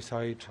out of my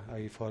sight.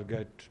 I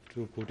forget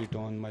to put it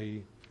on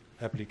my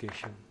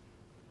application.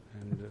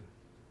 And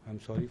I'm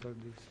sorry for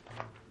this.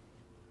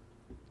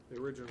 The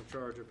original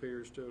charge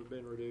appears to have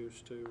been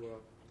reduced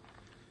to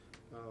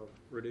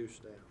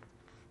reduced down.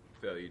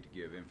 Failure to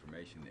give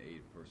information to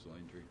aid personal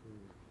injury.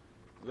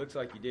 It looks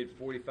like you did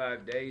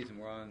 45 days and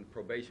we're on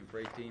probation for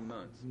 18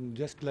 months.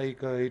 Just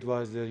like it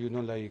was, there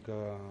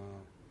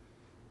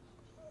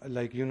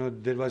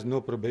was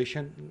no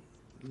probation,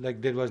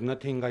 there was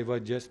nothing. I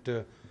was just,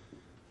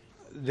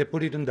 they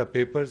put it in the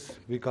papers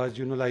because,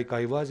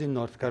 I was in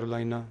North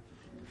Carolina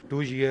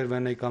 2 years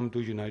when I come to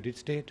United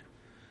States,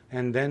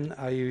 and then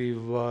I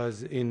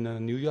was in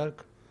New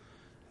York,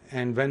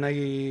 and when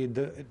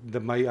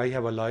I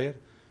have a lawyer,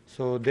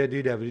 so they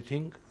did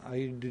everything.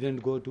 I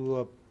didn't go to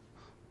a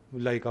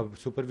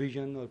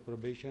supervision or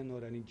probation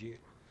or any jail,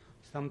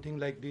 something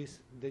like this.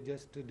 They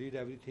just did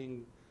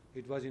everything.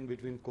 It was in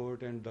between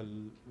court and the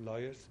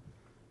lawyers,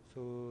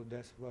 so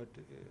that's what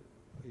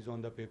is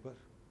on the paper.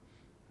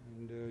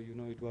 And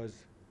it was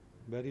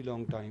very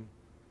long time.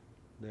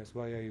 That's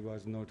why I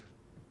was not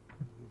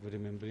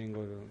remembering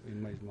or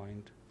in my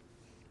mind.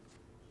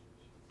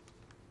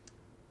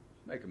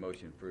 Make a motion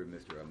to approve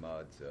Mr.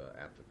 Ahmad's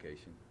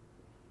application.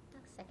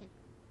 I'll second.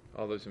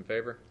 All those in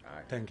favor?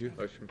 Aye. Thank you.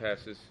 Motion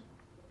passes.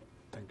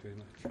 Thank you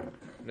very much.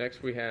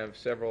 Next, we have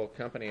several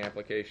company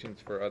applications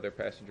for other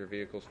passenger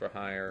vehicles for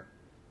hire.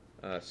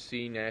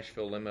 C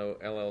Nashville Limo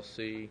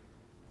LLC,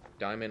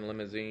 Diamond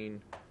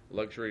Limousine,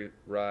 Luxury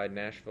Ride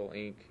Nashville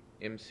Inc.,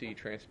 MC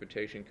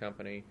Transportation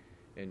Company,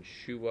 and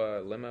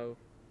Shua Limo.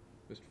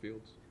 Mr.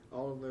 Fields?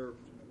 All of their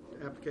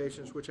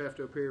applications, which have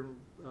to appear,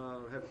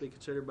 have to be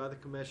considered by the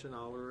commission,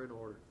 all are in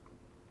order.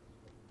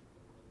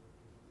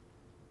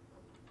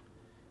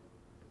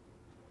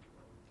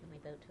 Can we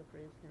vote to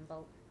approve them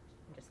both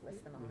and just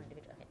list them all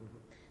individually? Okay.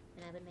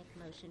 And I would make a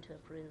motion to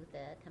approve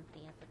the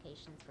company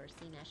applications for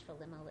C Nashville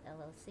Limo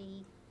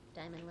LLC,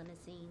 Diamond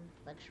Limousine,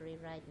 Luxury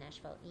Ride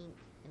Nashville Inc.,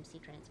 MC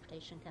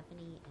Transportation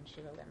Company, and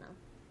Shua Limo.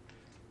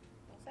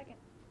 I'll second.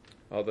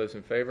 All those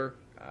in favor?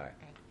 Aye.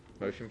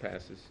 Motion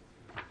passes.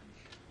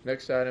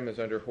 Next item is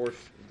under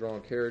horse-drawn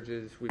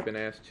carriages. We've been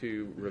asked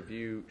to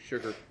review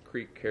Sugar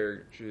Creek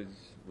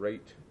Carriages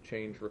rate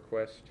change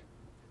request.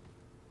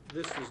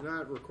 This does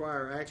not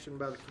require action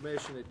by the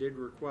commission. It did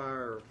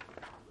require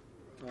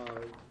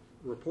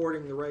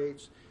reporting the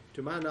rates.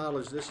 To my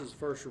knowledge, this is the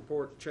first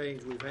report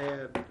change we've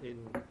had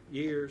in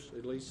years,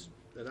 at least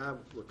that I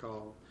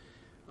recall.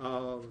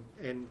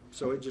 And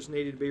so it just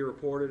needed to be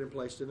reported and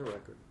placed in the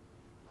record.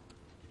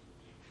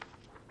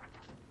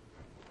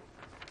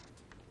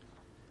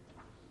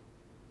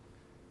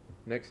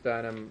 Next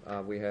item,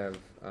 we have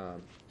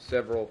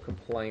several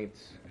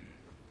complaints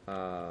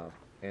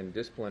and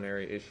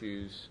disciplinary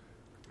issues,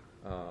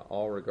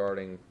 all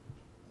regarding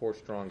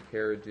horse-drawn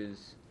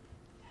carriages.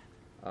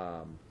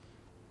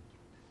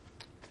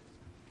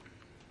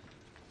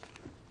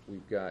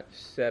 we've got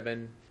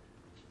 7.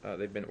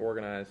 They've been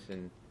organized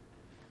into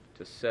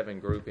 7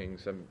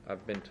 groupings.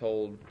 I've been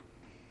told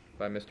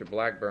by Mr.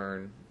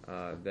 Blackburn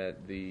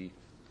that the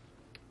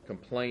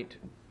complaint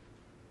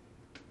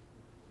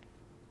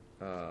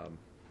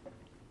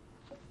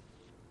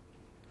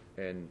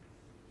and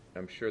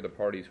I'm sure the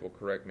parties will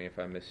correct me if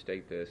I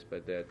misstate this,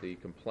 but that the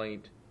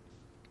complaint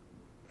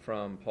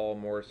from Paul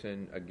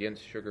Morrison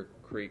against Sugar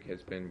Creek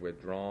has been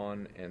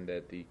withdrawn, and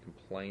that the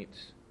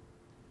complaints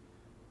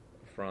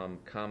from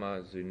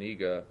Kama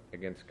Zuniga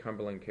against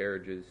Cumberland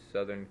Carriages,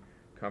 Southern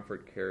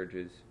Comfort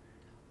Carriages,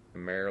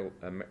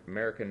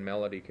 American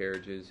Melody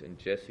Carriages, and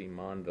Jesse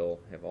Monville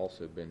have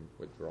also been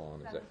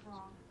withdrawn. That is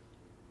wrong.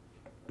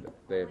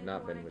 They have Only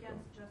not one been withdrawn.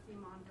 against Jesse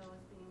Monville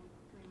is being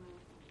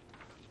removed.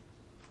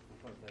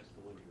 I thought that's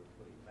the one you were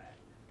putting back.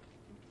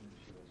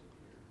 She wasn't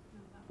here.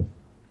 No, that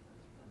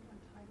was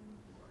untitled.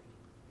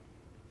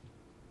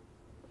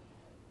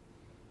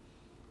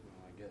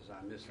 Well, I guess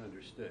I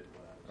misunderstood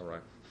what I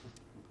was.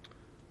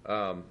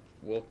 All right.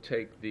 We'll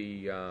take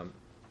the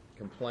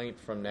complaint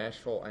from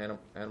Nashville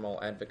Animal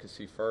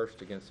Advocacy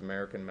first against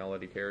American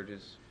Melody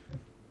Carriages.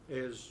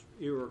 As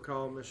you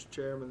recall, Mr.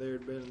 Chairman, there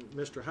had been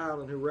Mr.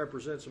 Highland, who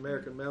represents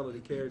American Melody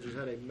Carriages,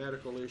 had a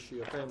medical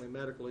issue, a family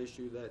medical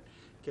issue that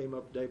came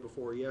up the day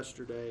before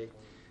yesterday.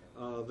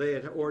 They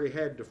had already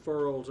had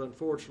deferrals.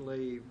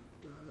 Unfortunately,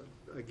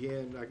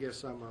 again, I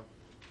guess I'm a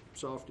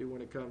softie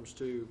when it comes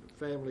to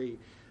family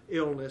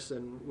illness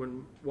and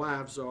when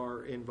wives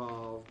are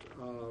involved.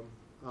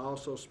 I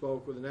also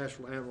spoke with the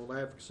National Animal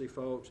Advocacy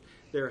folks.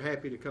 They're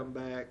happy to come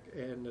back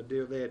and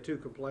deal. They had 2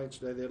 complaints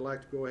today. They'd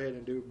like to go ahead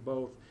and do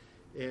both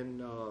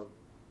in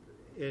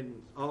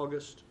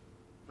August,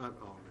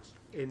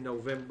 in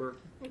November,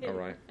 All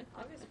right.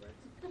 August works.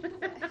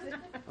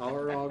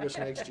 or August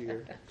next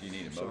year. Do you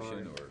need a Sorry.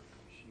 motion, or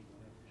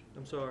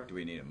I'm sorry. do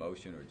we need a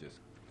motion, or just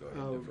go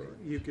ahead and defer?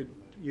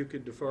 You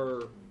could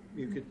defer.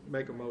 You could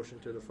make a motion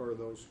to defer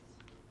those.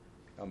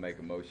 I'll make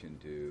a motion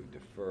to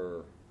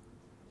defer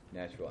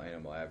Nashville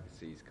Animal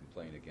Advocacy's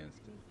complaint against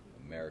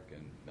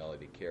American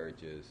Melody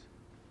Carriages,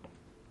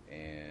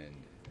 and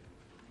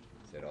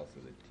is that also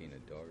the Tina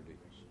Doherty?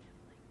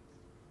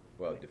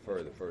 Well,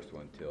 defer the first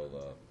one till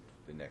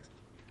the next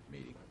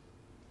meeting.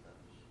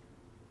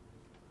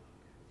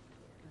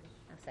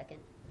 I'll second.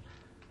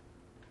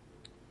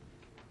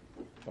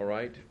 All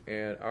right.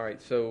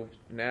 So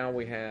now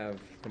we have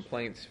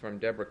complaints from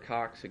Deborah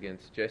Cox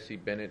against Jesse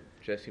Bennett,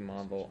 Jesse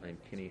Monville, and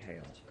Kenny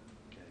Hale.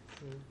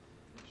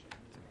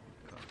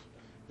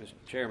 Mr.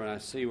 Chairman, I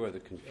see where the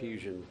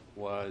confusion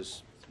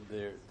was.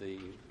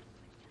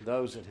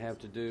 Those that have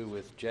to do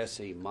with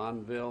Jesse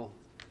Monville,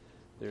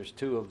 there's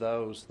 2 of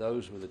those.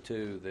 Those were the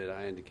 2 that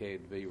I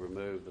indicated to be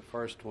removed. The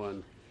first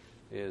one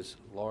is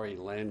Laurie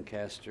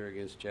Lancaster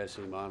against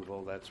Jesse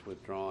Monville. That's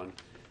withdrawn.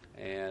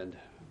 And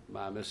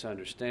my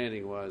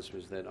misunderstanding was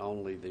that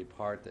only the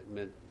part that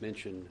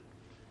mentioned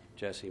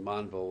Jesse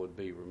Monville would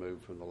be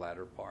removed from the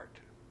latter part.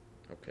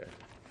 Okay.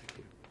 Thank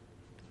you.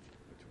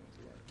 Which one's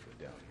the one? Go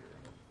down here,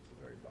 at the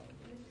very bottom.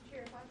 Mr.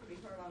 Chair, if I could be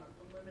heard on a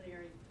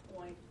preliminary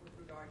point with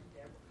regard to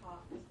Deborah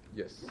Cox.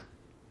 Yes.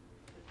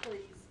 To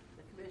please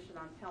the commission,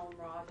 I'm Helen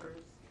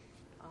Rogers.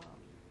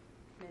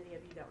 Many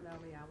of you don't know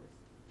me. I was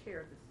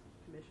chair of this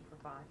commission for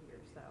 5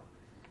 years, so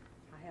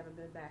I haven't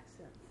been back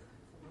since.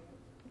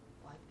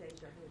 Like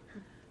deja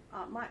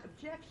vu. My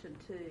objection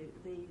to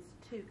these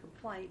 2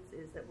 complaints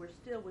is that we're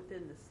still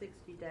within the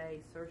 60-day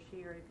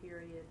certiorari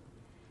period,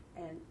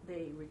 and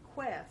the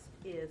request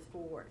is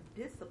for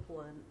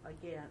discipline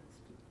against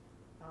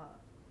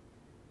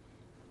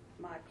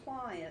my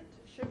client,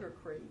 Sugar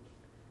Creek,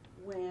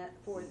 went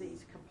for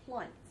these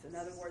complaints. In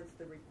other words,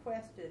 the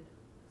requested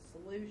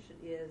solution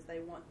is they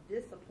want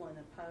discipline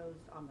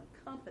imposed on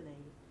the company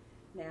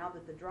now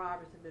that the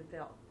drivers have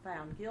been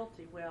found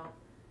guilty. Well,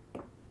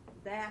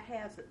 that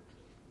hasn't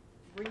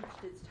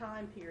reached its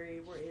time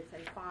period where it's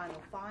a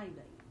final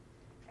finding.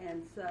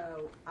 And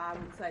so I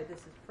would say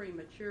this is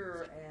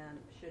premature and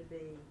should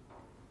be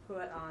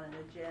put on an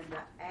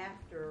agenda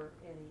after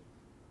any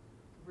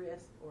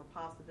risk or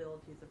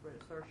possibilities of writ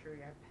of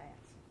certiorari have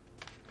passed.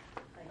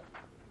 Thank you.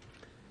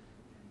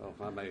 Well,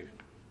 if I may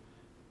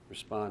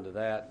respond to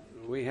that,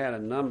 we had a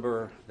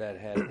number that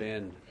had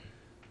been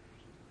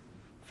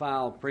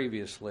filed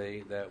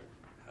previously that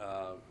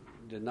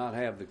did not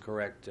have the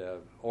correct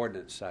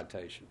ordinance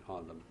citation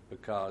on them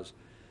because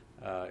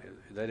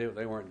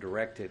they weren't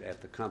directed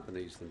at the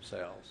companies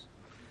themselves.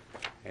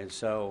 And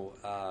so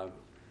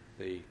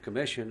the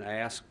commission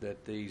asked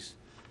that these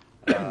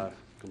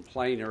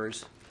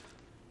complainers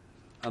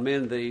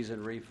amend these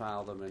and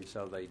refile them, and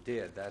so they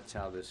did. That's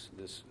how this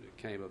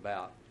came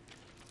about.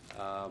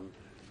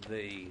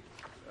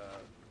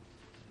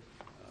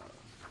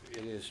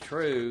 It is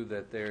true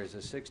that there is a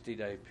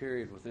 60-day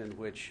period within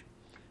which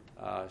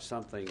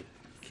something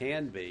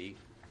can be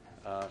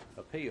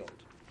appealed.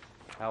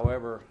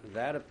 However,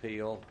 that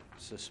appeal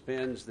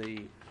suspends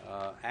the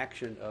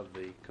action of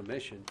the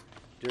commission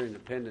during the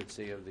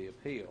pendency of the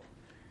appeal.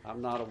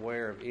 I'm not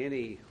aware of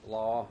any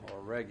law or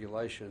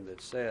regulation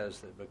that says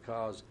that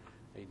because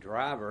a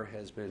driver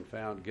has been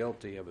found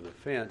guilty of an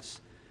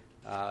offense,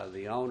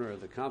 the owner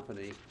of the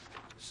company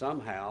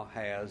somehow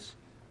has,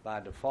 by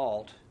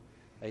default,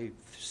 a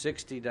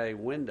 60-day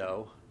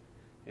window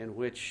in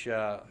which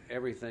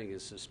everything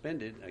is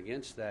suspended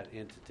against that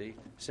entity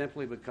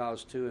simply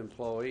because two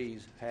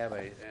employees have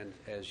an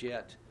as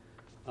yet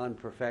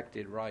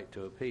unperfected right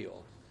to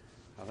appeal.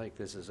 I think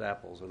this is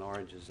apples and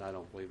oranges. I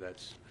don't believe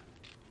that's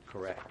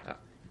correct.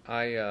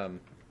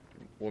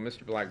 Well,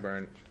 Mr.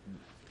 Blackburn,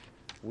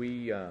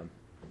 we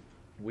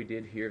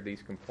did hear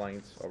these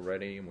complaints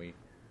already, and we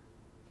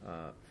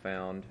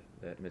found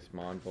that Ms.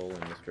 Monville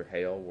and Mr.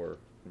 Hale were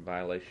in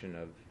violation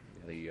of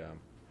the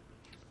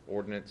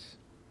ordinance,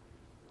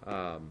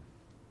 and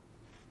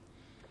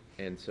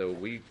so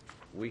we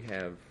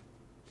have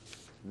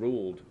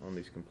ruled on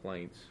these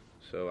complaints.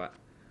 So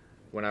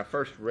when I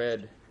first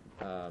read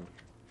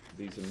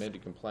these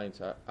amended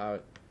complaints, I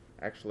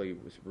actually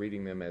was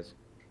reading them as,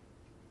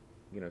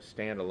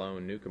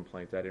 standalone new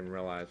complaints. I didn't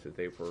realize that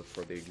they were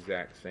for the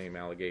exact same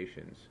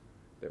allegations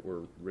that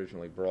were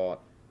originally brought.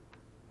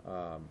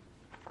 I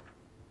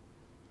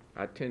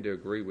tend to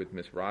agree with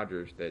Ms.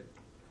 Rogers that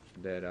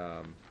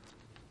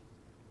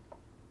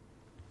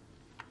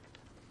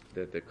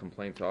the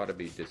complaints ought to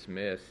be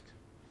dismissed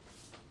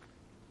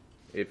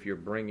if you're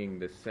bringing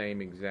the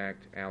same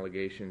exact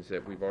allegations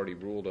that we've already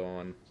ruled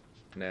on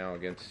now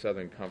against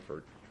Southern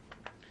Comfort.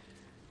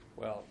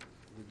 Well,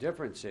 the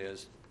difference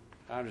is,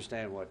 I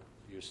understand what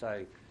you're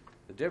saying.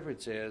 The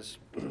difference is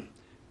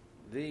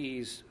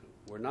these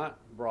were not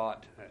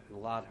brought,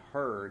 not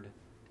heard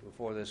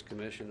before this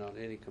commission on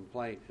any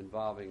complaint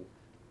involving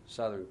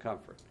Southern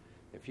Comfort.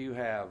 If you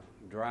have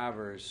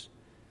drivers,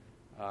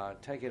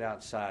 take it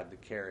outside the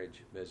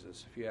carriage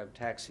business. If you have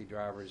taxi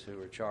drivers who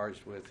are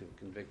charged with and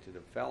convicted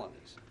of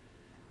felonies,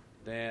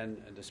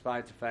 then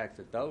despite the fact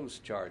that those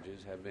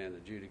charges have been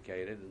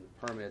adjudicated and the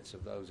permits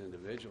of those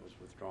individuals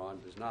withdrawn,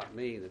 does not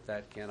mean that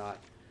that cannot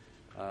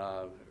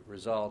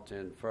result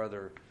in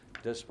further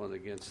discipline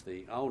against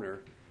the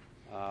owner.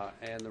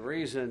 And the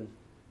reason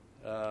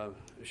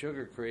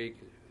Sugar Creek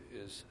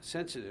is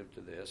sensitive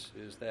to this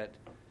is that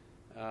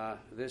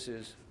this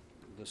is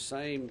the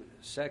same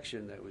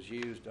section that was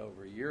used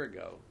over a year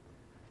ago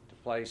to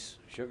place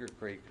Sugar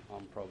Creek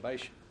on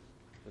probation,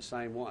 the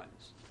same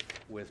ones,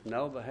 with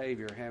no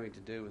behavior having to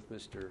do with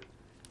Mr.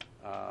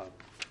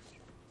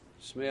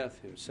 Smith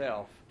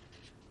himself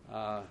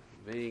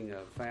being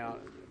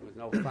found with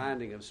no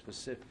finding of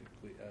specific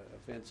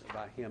offense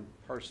by him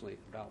personally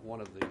about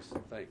one of these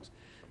things.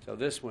 So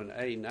this one,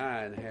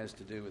 A9, has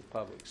to do with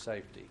public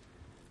safety.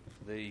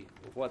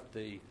 What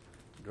the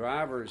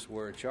drivers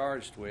were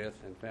charged with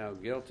and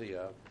found guilty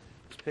of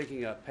is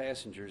picking up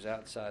passengers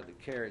outside the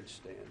carriage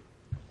stand,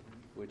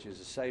 which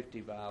is a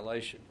safety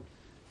violation.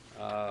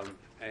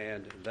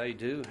 And they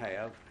do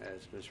have,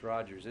 as Ms.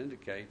 Rogers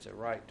indicates, a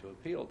right to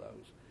appeal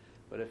those.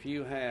 But if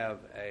you have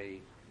a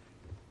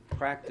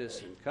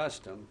practice and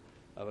custom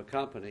of a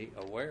company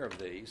aware of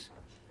these,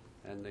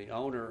 and the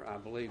owner, I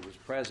believe, was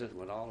present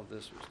when all of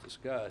this was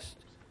discussed,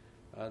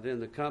 then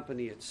the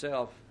company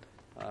itself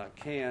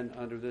can,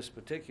 under this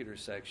particular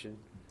section,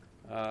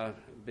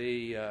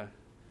 be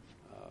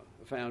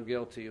found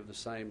guilty of the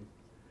same,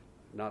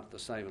 not the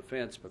same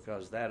offense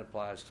because that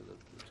applies to the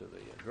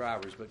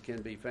drivers, but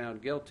can be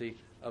found guilty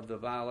of the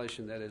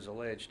violation that is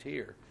alleged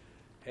here.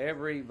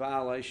 Every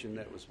violation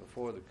that was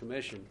before the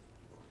commission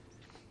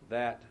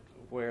that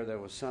where there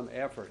was some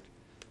effort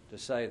to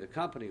say the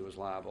company was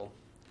liable,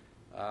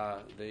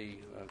 the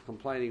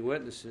complaining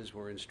witnesses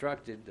were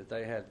instructed that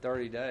they had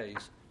 30 days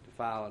to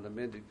file an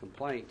amended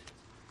complaint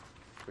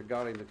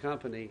regarding the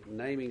company,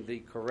 naming the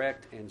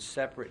correct and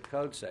separate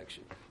code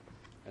section,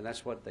 and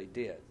that's what they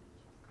did.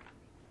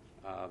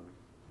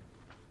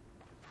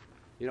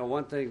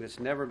 One thing that's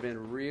never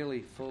been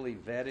really fully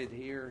vetted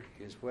here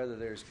is whether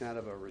there's kind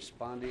of a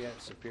respondeat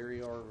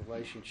superior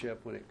relationship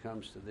when it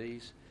comes to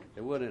these.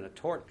 It would in a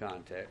tort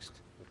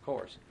context, of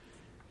course.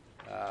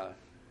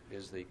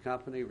 Is the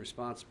company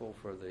responsible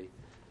for the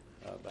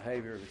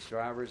behavior of its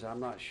drivers? I'm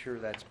not sure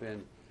that's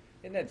been...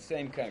 In that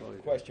same kind of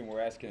question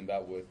we're asking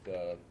about with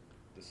the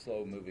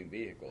slow-moving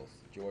vehicles,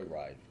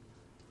 joyride,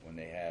 when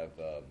they have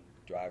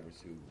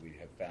drivers who we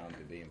have found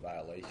to be in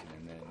violation,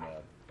 and then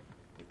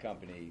the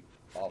company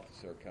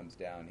officer comes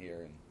down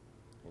here and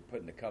we're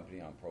putting the company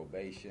on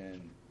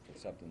probation for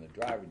something the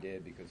driver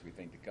did because we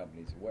think the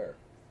company's aware.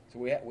 So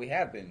we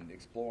have been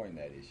exploring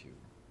that issue.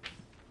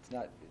 It's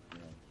not,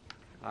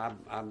 I've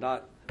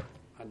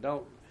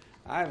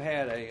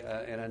had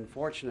an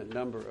unfortunate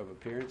number of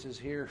appearances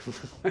here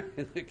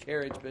in the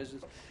carriage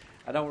business.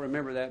 I don't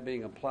remember that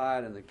being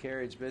applied in the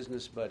carriage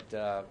business, but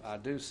I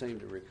do seem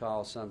to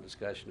recall some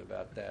discussion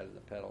about that in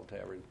the Pedal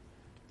Tavern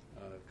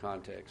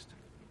context.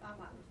 If I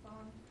might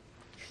respond.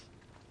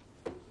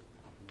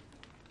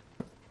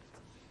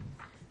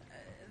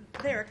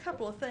 There are a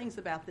couple of things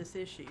about this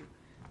issue.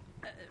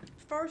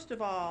 First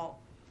of all,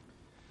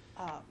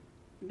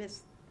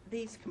 these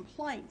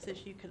complaints,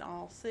 as you can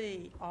all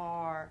see,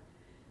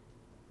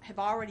 have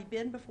already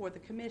been before the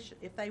commission.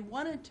 If they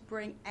wanted to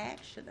bring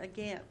action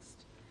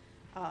against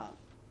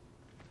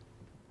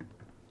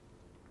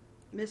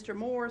Mr.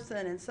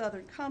 Morrison and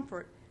Southern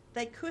Comfort,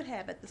 they could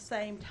have at the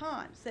same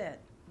time said,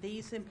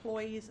 these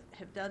employees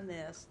have done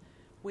this.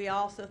 We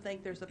also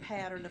think there's a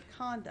pattern of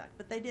conduct,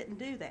 but they didn't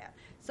do that.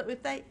 So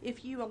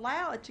if you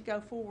allow it to go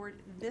forward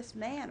in this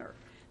manner,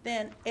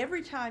 then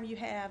every time you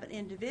have an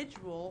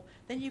individual,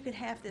 then you can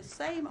have this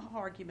same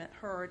argument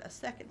heard a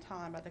second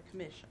time by the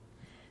commission.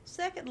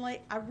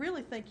 Secondly, I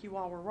really think you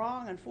all were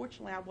wrong.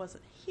 Unfortunately, I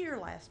wasn't here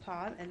last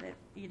time, and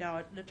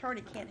an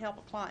attorney can't help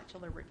a client till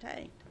they're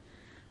retained.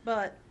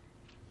 But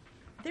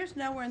there's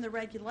nowhere in the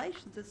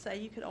regulations that say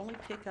you can only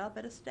pick up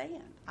at a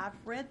stand. I've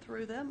read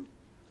through them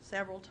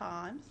several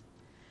times.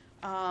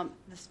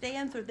 The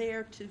stands are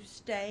there to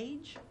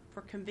stage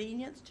for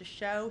convenience, to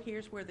show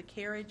here's where the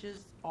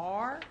carriages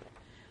are.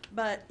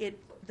 But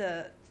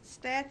the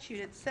statute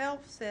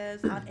itself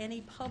says on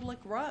any public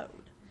road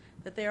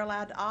that they're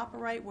allowed to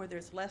operate where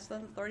there's less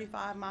than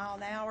 35 mile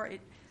an hour.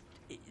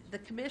 The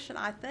commission,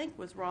 I think,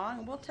 was wrong,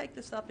 and we'll take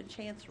this up in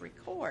Chancery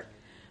Court.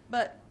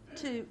 But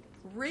to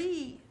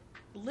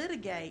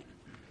litigate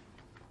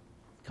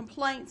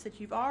complaints that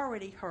you've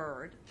already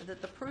heard,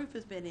 that the proof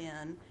has been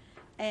in,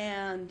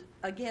 and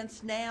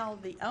against now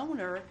the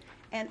owner,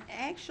 and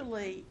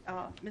actually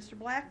Mr.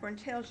 Blackburn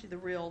tells you the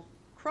real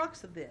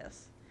crux of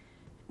this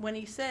when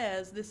he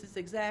says this is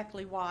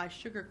exactly why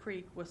Sugar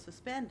Creek was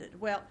suspended.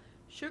 Well,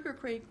 Sugar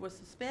Creek was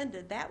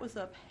suspended. That was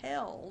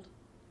upheld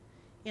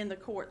in the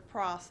court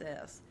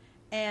process.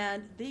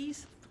 And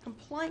these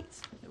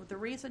complaints, the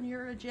reason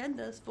your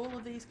agenda is full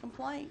of these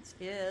complaints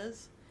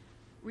is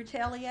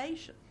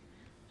retaliation.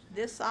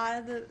 This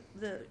side of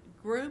the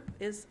group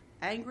is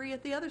angry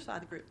at the other side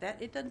of the group.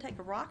 It doesn't take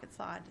a rocket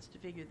scientist to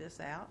figure this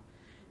out.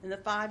 In the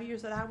 5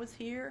 years that I was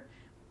here,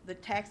 the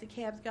taxi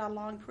cabs got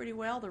along pretty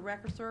well, the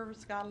record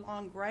service got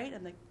along great,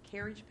 and the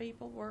carriage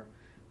people were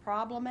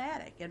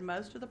problematic. And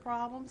most of the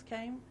problems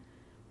came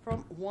from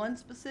one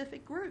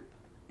specific group.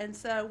 And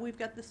so we've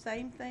got the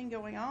same thing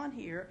going on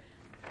here.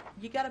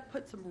 You got to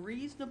put some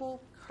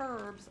reasonable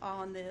curbs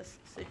on this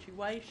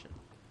situation,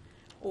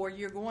 or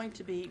you're going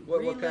to be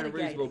What kind of relitigating.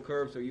 reasonable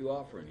curbs are you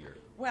offering here?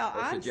 Well,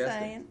 or I'm suggesting?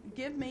 saying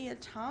give me a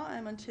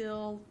time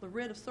until the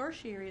writ of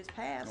certiorari is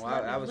passed. Well,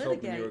 Let me I was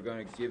litigate. hoping you were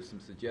going to give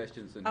some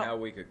suggestions on Oh. how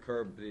we could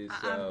curb these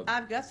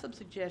I've got some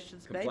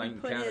suggestions. Maybe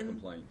put counter in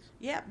complaints.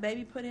 Yeah,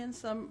 maybe put in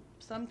some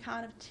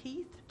kind of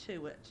teeth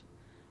to it,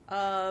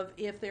 of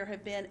if there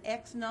have been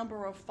X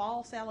number of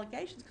false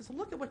allegations. Because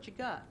look at what you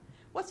got.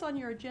 What's on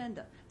your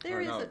agenda?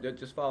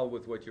 Just follow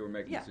with what you were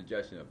making Yeah. a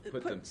suggestion of.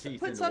 Put some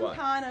teeth put into some what?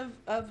 kind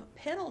of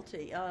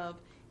penalty of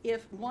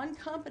if one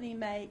company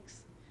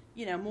makes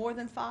more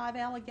than 5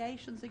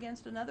 allegations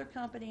against another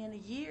company in a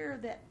year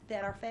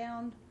that are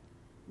found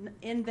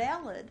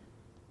invalid,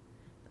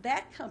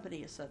 that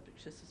company is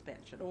subject to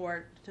suspension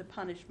or to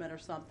punishment or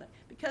something,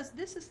 because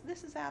this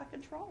is out of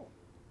control.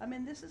 I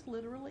mean, this is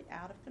literally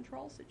out of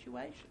control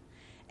situation.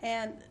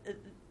 And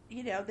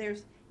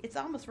it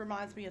almost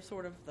reminds me of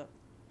sort of the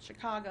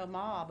Chicago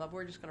mob of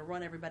we're just going to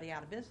run everybody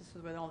out of business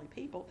because we're the only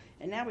people,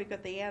 and now we've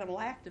got the animal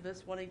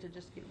activists wanting to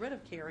just get rid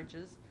of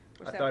carriages.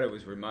 I thought it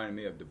was reminding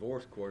me of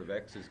divorce court of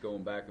exes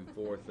going back and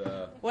forth.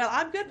 Well,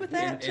 I'm good with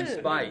that in too.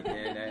 spite,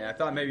 and I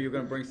thought maybe you were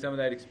going to bring some of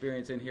that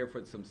experience in here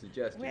for some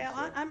suggestions. Well,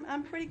 so.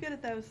 I'm pretty good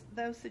at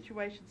those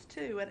situations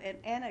too,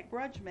 and at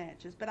grudge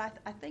matches. But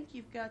I think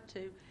you've got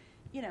to,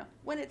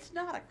 when it's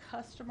not a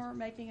customer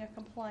making a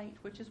complaint,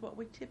 which is what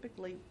we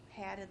typically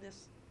had in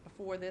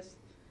before this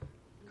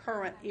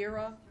current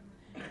era.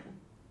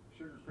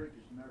 Sugar Creek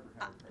has never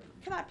had a customer.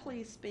 Can I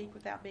please speak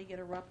without being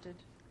interrupted?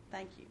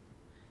 Thank you.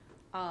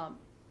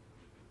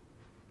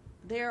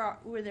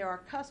 Where there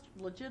are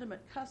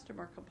legitimate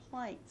customer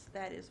complaints,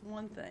 that is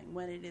one thing.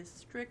 When it is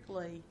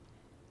strictly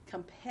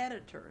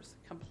competitors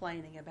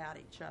complaining about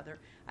each other,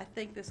 I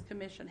think this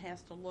commission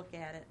has to look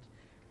at it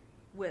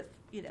with,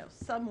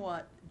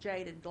 somewhat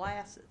jaded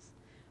glasses.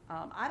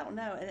 I don't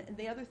know. And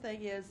the other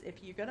thing is,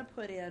 if you're going to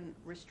put in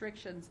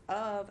restrictions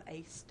of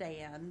a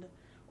stand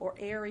or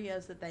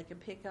areas that they can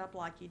pick up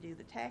like you do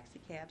the taxi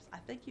cabs, I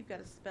think you've got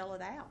to spell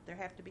it out. There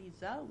have to be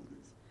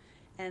zones.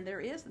 And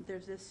there isn't.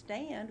 There's this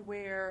stand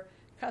where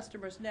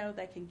customers know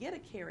they can get a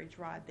carriage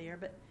ride there,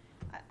 but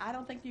I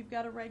don't think you've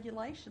got a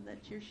regulation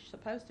that you're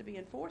supposed to be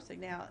enforcing.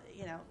 Now,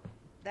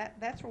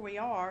 that's where we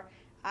are.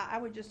 I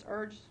would just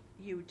urge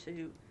you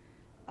to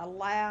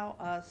allow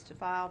us to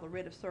file the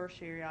writ of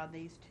certiorari on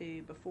these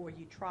two before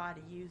you try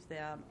to use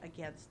them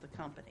against the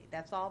company.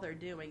 That's all they're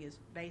doing, is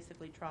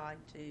basically trying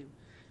to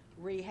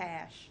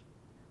rehash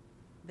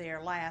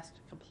their last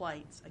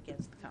complaints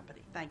against the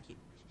company. Thank you.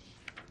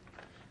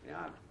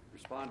 Yeah, I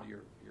respond to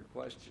your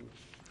question.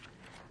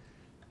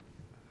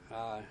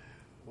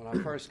 When I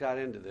first got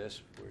into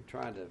this,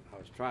 I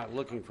was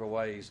looking for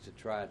ways to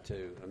try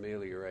to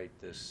ameliorate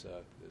this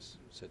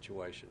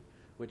situation,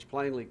 which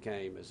plainly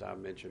came, as I've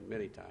mentioned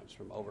many times,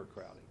 from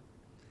overcrowding.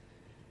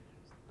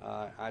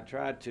 I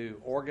tried to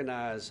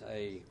organize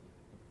a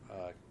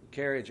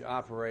carriage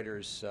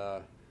operators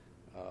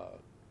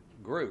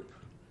group,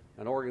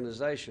 an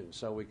organization,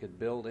 so we could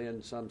build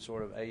in some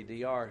sort of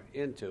ADR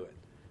into it.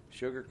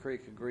 Sugar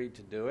Creek agreed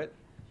to do it.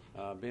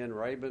 Ben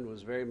Rabin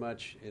was very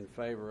much in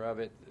favor of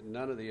it.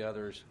 None of the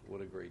others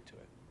would agree to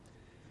it.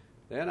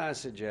 Then I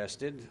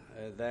suggested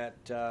that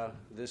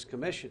this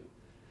commission,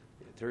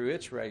 through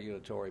its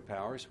regulatory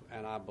powers,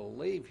 and I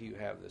believe you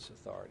have this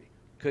authority,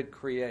 could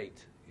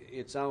create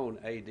its own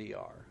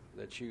ADR,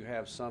 that you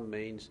have some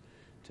means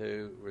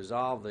to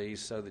resolve these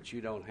so that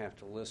you don't have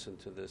to listen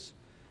to this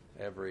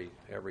every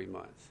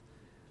month.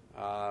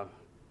 I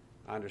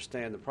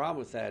understand the problem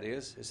with that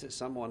is that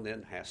someone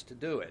then has to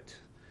do it.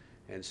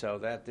 And so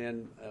that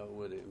then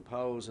would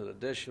impose an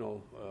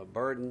additional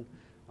burden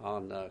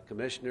on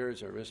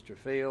commissioners or Mr.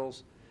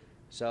 Fields.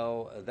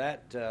 So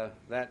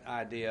that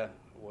idea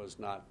was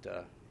not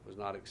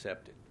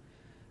accepted.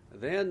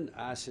 Then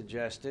I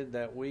suggested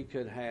that we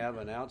could have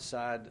an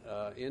outside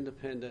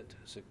independent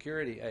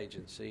security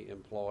agency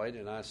employed,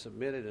 and I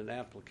submitted an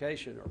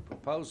application or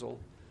proposal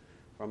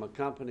from a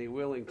company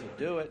willing to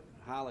do it,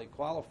 highly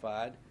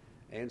qualified,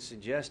 and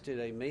suggested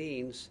a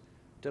means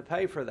to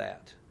pay for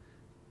that.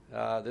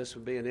 This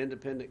would be an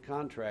independent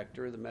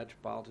contractor of the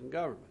metropolitan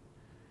government.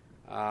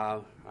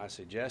 I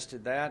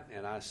suggested that,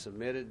 and I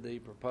submitted the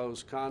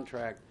proposed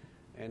contract,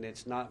 and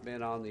it's not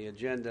been on the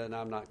agenda, and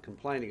I'm not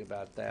complaining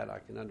about that. I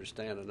can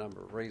understand a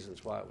number of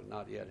reasons why it would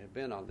not yet have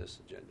been on this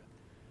agenda.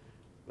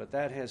 But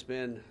that has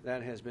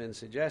been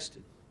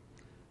suggested.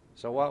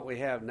 So what we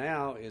have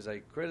now is a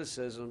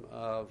criticism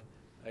of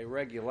a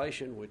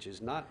regulation which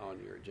is not on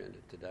your agenda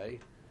today,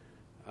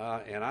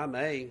 and I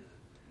may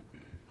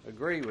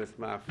agree with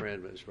my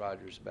friend Ms.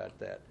 Rogers about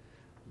that,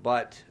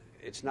 but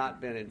it's not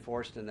been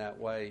enforced in that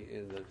way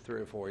in the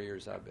 3 or 4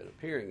 years I've been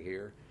appearing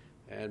here,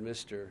 and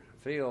Mr.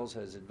 Fields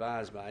has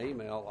advised by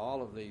email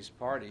all of these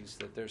parties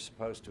that they're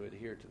supposed to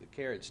adhere to the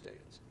carriage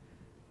stands.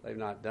 They've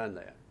not done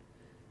that.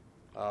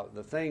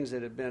 The things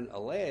that have been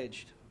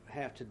alleged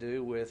have to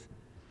do with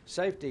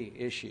safety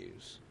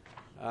issues,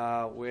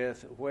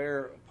 with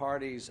where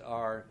parties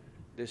are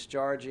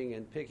discharging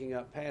and picking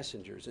up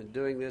passengers and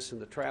doing this in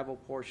the travel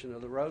portion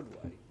of the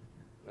roadway.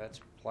 That's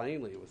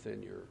plainly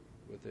within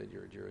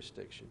your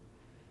jurisdiction.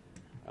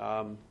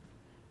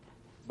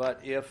 But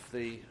if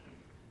the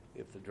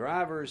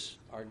drivers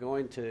are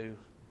going to,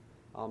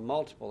 on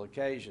multiple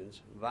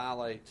occasions,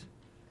 violate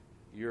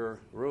your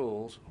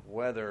rules,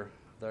 whether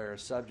they're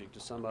subject to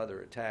some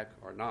other attack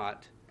or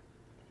not,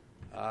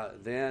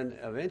 then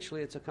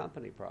eventually it's a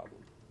company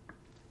problem.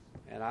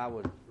 And I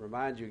would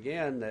remind you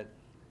again that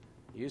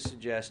you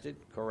suggested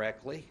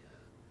correctly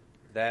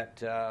that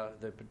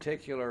the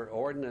particular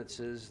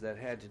ordinances that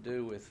had to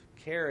do with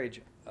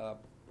carriage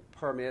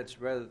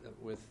permits, rather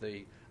with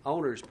the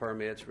owner's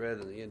permits rather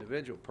than the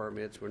individual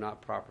permits, were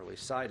not properly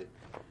cited.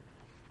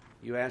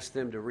 You asked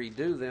them to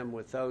redo them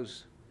with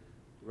those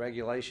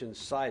regulations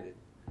cited.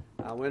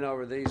 I went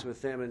over these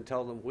with them and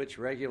told them which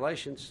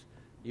regulations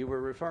you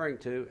were referring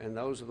to, and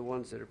those are the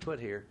ones that are put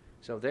here.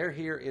 So they're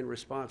here in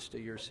response to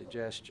your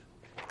suggestion.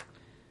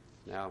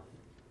 Now,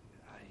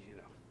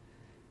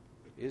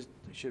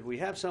 should we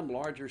have some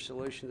larger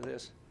solution to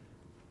this?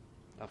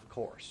 Of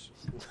course.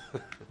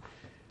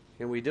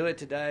 Can we do it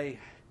today?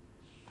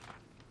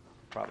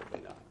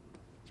 Probably not.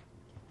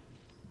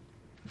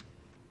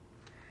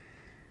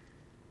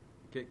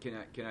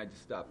 Can I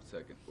just stop a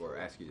second, or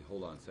ask you to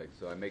hold on a second,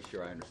 so I make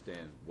sure I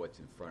understand what's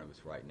in front of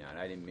us right now? And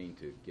I didn't mean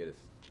to get us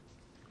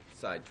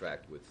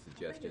sidetracked with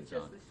suggestions on.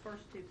 I think it's just these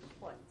first two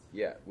complaints.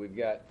 Yeah, we've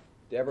got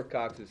Deborah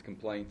Cox's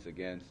complaints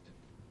against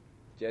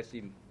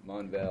Jesse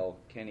Monville,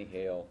 Kenny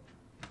Hale,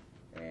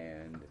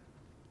 and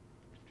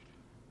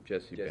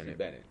Jesse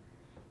Bennett.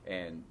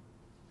 And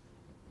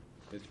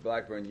Mr.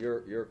 Blackburn,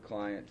 your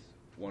clients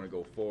want to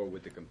go forward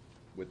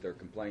with their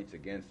complaints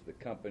against the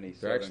company.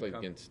 They're actually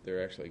against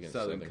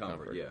Southern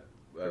Comfort. Yeah,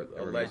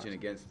 alleging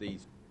against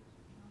these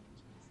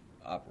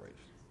operators,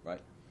 right?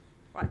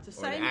 Right, it's the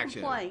same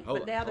complaint,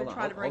 but now they're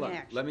trying to bring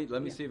action.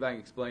 Let me see if I can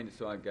explain it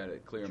so I've got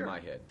it clear in my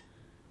head.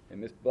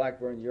 And Mr.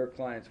 Blackburn, your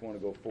clients want to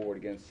go forward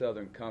against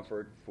Southern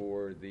Comfort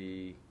for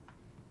the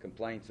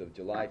complaints of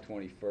July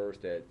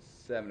 21st at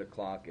 7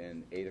 o'clock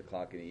and 8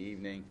 o'clock in the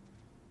evening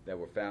that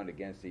were found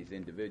against these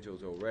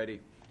individuals already.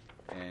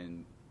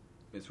 And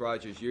Ms.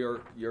 Rogers, your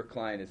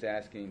client is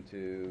asking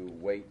to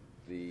wait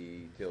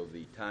till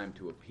the time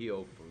to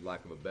appeal, for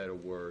lack of a better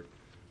word,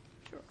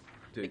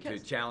 to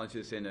challenge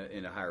this in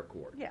a higher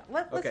court. Yeah,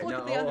 let's look at the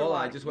underlying. Hold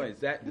on, just wait.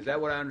 Is that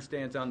what I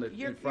understand is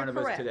in front of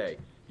us today?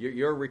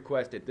 Your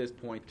request at this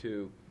point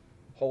to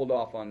hold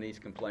off on these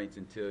complaints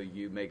until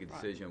you make a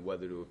decision on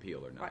whether to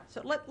appeal or not. Right.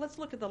 So let's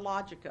look at the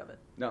logic of it.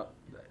 No,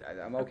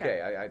 I'm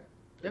okay.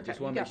 I just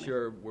want to make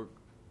sure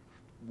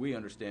we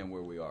understand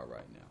where we are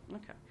right now.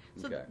 Okay.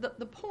 So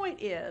the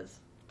point is,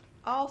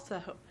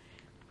 also,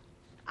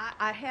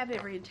 I have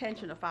every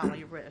intention of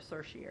filing a writ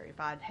certiorari.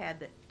 If I'd had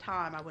the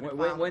time, I would have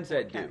filed. When's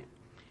that due?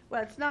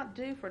 Well, it's not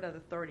due for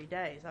another 30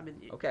 days. I mean.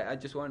 Okay, I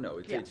just want to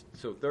know.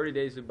 So 30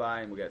 days to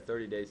buy, and we got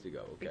 30 days to go.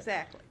 Okay.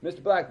 Exactly.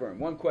 Mr. Blackburn,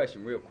 one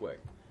question, real quick.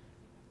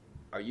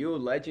 Are you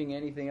alleging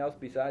anything else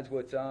besides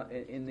what's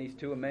in these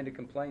two amended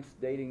complaints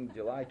dating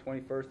July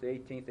 21st,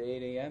 18th, at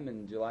 8 a.m.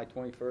 and July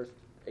 21st,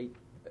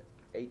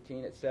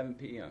 18 at 7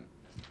 p.m.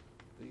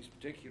 These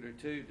particular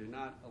two do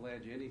not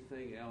allege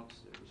anything else.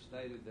 It was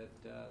stated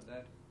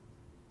that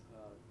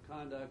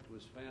conduct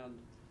was found,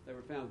 they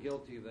were found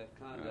guilty of that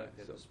conduct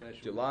at So the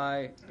special.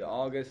 July to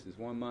August is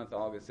 1 month,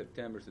 August,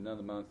 September is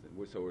another month.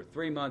 So we're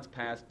 3 months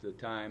past the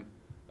time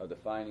of the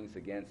findings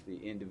against the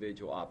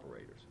individual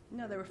operators.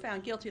 No, they were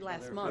found guilty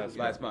last were month. found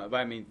Last month, but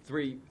I mean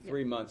three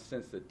Yeah. months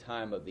since the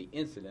time of the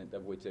incident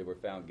of which they were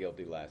found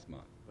guilty last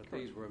month. But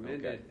these were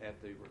amended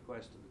at the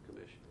request of the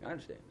commission. I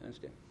understand.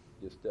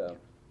 Just,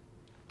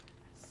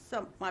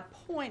 So my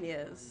point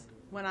is,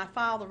 when I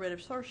file the writ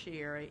of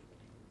certiorari,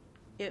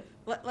 if,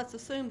 let's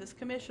assume this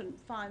commission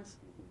finds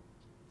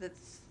that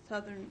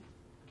Southern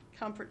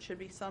Comfort should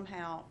be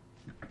somehow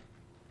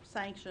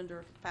sanctioned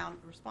or found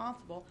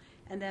responsible,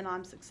 and then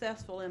I'm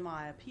successful in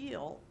my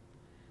appeal,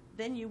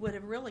 then you would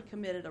have really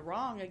committed a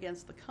wrong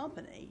against the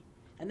company,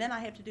 and then I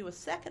have to do a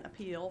second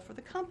appeal for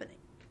the company.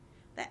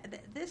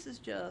 This is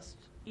just,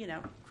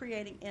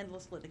 creating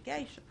endless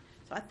litigation.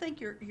 So I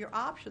think your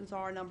options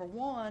are, number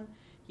one,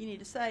 you need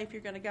to say if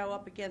you're going to go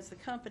up against the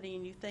company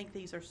and you think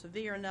these are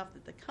severe enough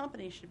that the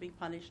company should be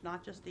punished,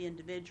 not just the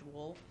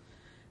individual,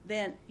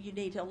 then you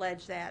need to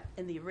allege that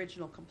in the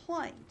original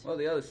complaint. well,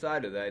 the other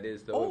side of that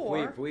is, though,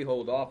 Or- if we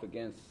hold off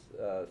against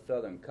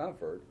Southern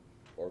Comfort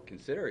or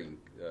considering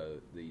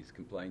these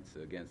complaints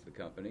against the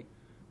company,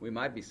 we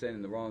might be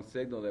sending the wrong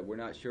signal that we're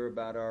not sure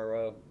about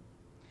our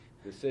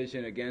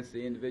decision against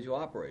the individual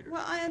operators.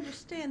 Well, I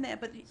understand that,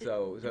 but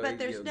But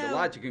there's the no.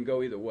 logic can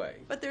go either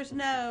way. But there's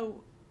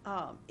no,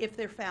 if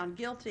they're found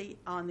guilty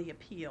on the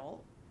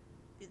appeal,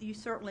 you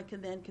certainly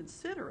can then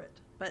consider it.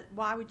 But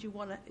why would you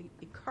want to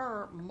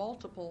incur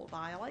multiple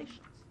violations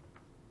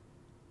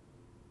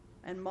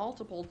and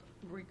multiple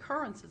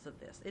recurrences of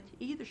this? It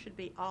either should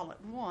be all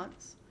at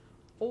once,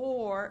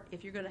 or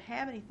if you're going to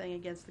have anything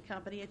against the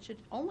company, it should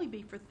only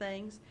be for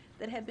things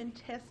that have been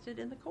tested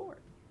in the court.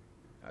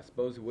 I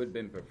suppose it would have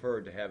been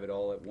preferred to have it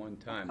all at one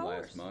time Of last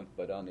course. month,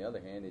 but on the other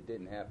hand, it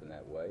didn't happen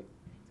that way.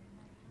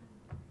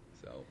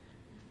 So,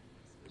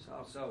 It's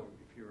also,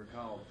 if you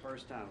recall, the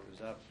first time it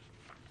was up,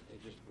 we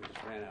just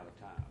ran out of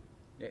time.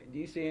 yeah, do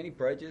you see any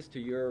prejudice to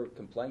your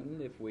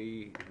complainant if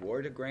we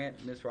were to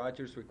grant Ms.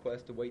 Rogers'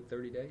 request to wait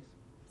 30 days?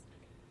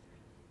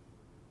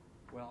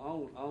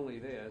 Well, only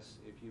this,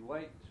 if you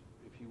wait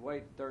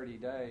 30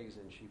 days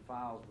and she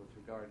files with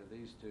regard to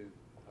these two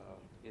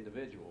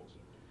individuals,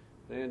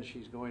 then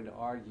she's going to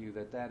argue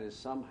that that is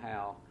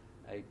somehow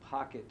a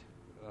pocket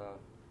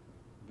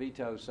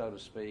veto, so to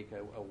speak,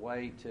 a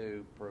way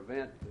to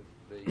prevent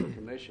the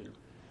commission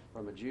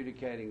from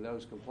adjudicating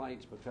those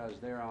complaints because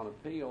they're on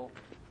appeal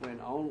when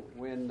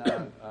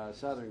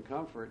Southern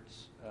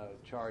Comfort's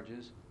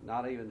charges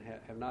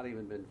have not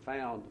even been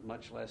found,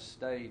 much less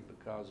stayed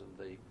because of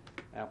the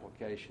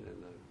application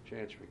in the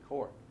Chancery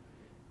Court.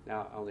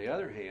 Now, on the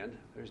other hand,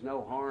 there's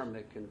no harm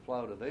that can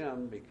flow to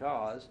them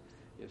because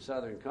if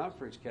Southern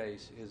Comfort's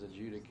case is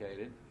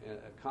adjudicated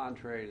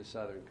contrary to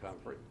Southern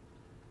Comfort,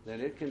 then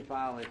it can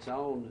file its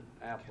own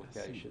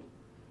application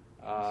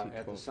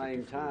at the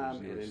same time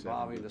and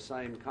involving the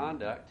same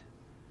conduct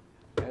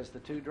as the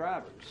two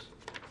drivers.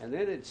 And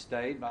then it's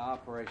stayed by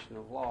operation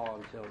of law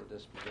until the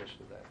disposition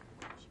of that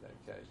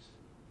case.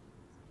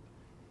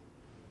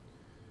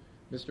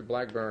 Mr.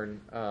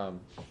 Blackburn, I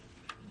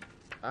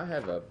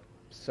have a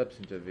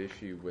substantive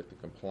issue with the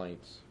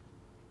complaints,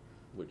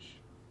 which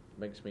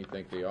makes me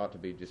think they ought to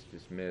be just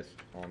dismissed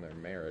on their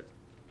merit.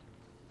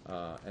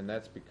 And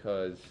that's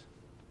because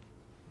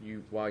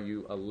while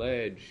you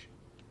allege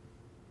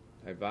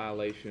a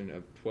violation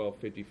of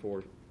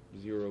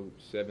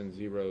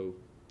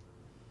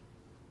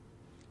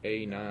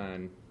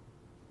 1254.070A9,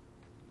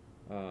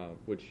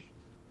 which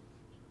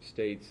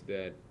states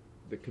that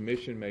the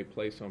commission may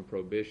place on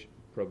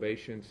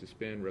probation,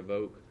 suspend,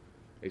 revoke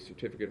a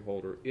certificate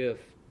holder if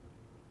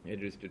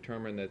it is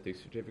determined that the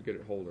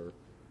certificate holder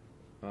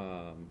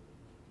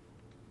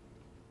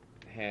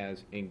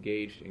has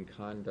engaged in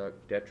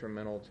conduct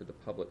detrimental to the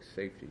public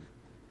safety.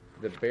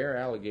 The bare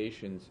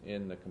allegations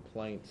in the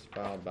complaints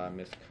filed by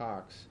Ms.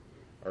 Cox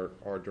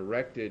are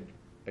directed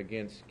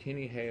against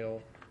Kenny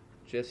Hale,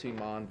 Jesse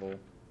Monville,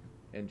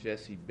 and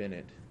Jesse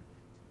Bennett.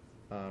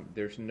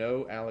 There's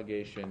no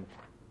allegation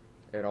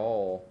at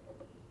all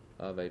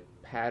of a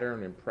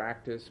pattern and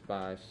practice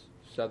by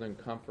Southern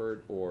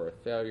Comfort or a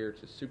failure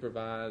to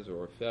supervise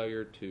or a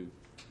failure to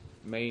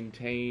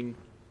maintain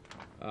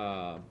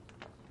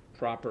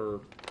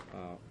proper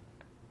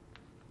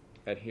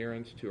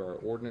adherence to our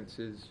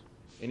ordinances,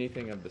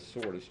 anything of the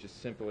sort. It's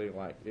just simply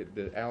like the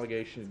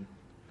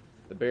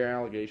bare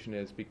allegation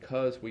is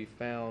because we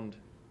found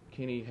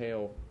Kenny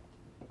Hale,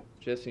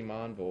 Jesse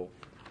Monville,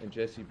 and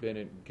Jesse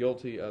Bennett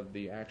guilty of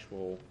the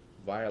actual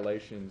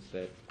violations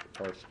that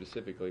are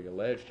specifically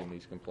alleged in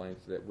these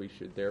complaints, that we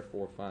should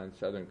therefore find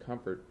Southern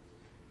Comfort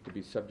to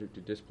be subject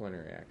to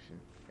disciplinary action.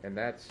 And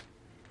that's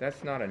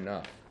not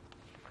enough.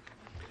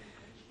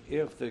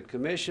 If the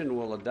commission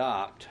will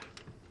adopt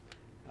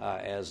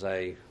as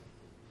a,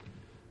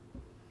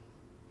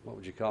 what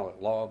would you call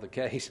it, law of the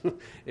case,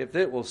 if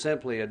it will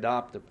simply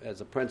adopt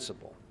as a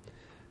principle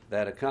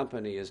that a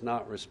company is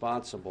not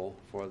responsible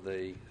for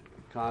the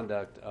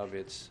conduct of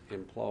its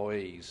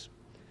employees,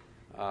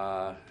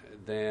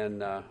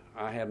 then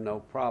I have no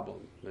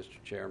problem,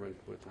 Mr. Chairman,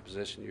 with the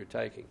position you're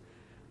taking.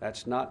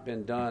 That's not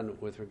been done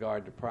with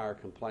regard to prior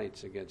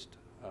complaints against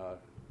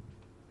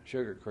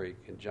Sugar Creek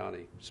and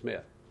Johnny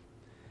Smith.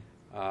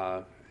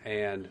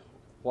 And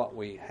what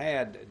we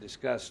had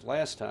discussed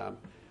last time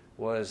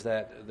was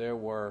that there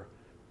were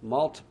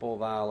multiple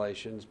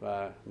violations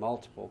by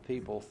multiple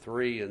people,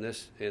 3 in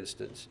this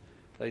instance.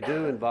 They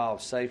do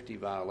involve safety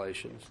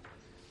violations.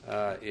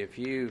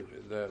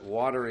 The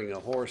watering a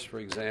horse, for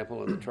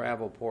example, in the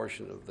travel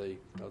portion of the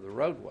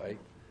roadway,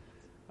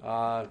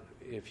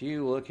 if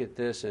you look at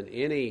this in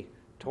any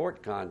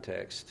tort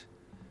context,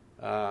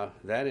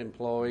 that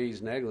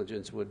employee's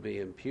negligence would be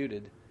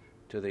imputed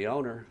to the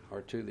owner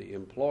or to the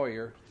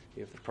employer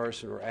if the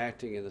person were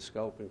acting in the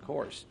scope and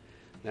course.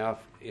 Now,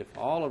 if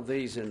all of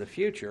these in the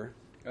future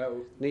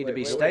need to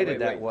be stated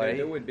that way.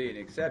 There would be an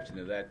exception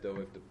to that, though,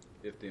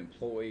 if the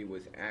employee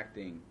was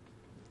acting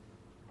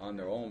on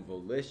their own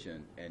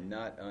volition and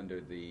not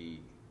under the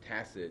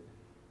tacit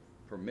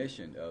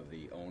permission of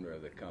the owner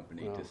of the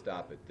company to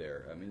stop it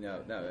there. I mean,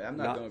 no, I'm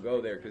not going to go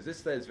there because this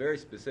says very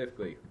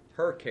specifically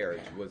her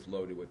carriage was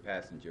loaded with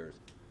passengers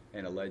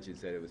and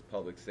alleges that it was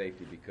public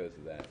safety because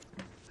of that.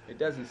 It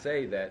doesn't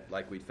say that,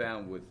 like we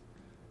found with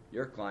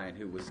your client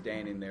who was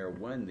standing there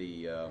when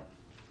the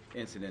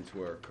incidents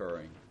were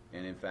occurring.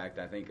 And in fact,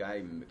 I think I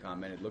even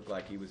commented, looked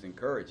like he was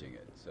encouraging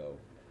it. So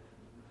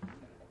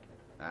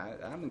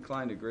I'm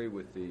inclined to agree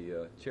with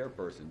the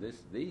chairperson.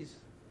 These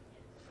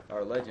are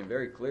alleging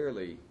very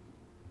clearly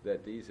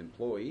that these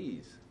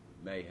employees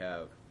may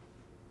have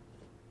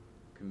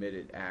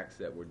committed acts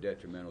that were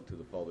detrimental to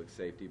the public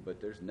safety, but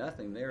there's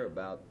nothing there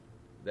about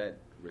that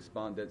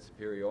respondent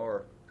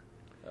superior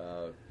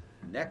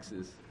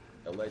nexus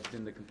alleged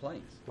in the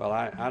complaints. Well,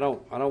 I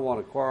don't want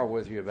to quarrel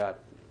with you about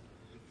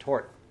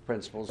tort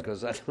principles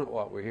because that's not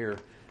what we're here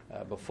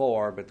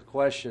before, but the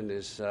question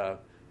is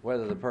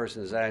whether the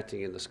person is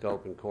acting in the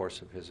scope and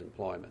course of his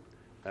employment.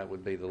 That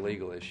would be the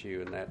legal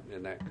issue in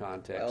that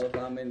context. Well, if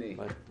I'm in the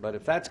but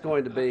if that's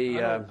going to be,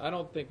 I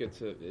don't think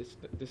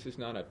this is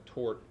not a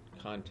tort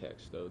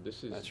context, though.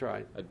 This is that's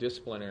right. A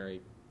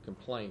disciplinary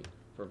complaint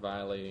for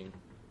violating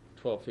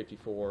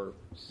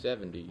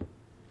 1254-70,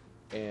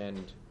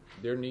 and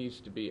there needs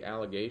to be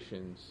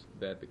allegations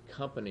that the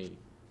company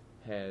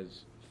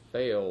has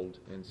failed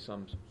in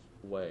some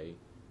way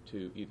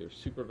to either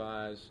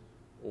supervise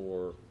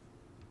or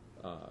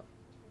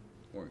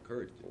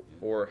encouraged it,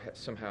 or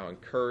somehow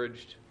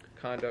encouraged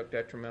conduct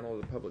detrimental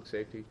to the public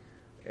safety.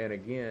 And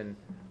again,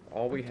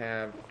 all we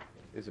have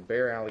is a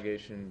bare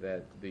allegation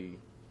that the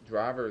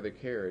driver of the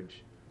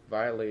carriage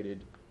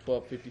violated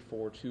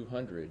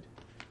 1254-200,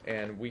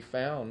 and we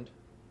found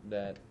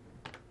that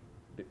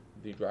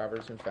the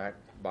drivers in fact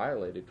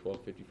violated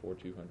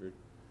 1254-200,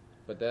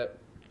 but that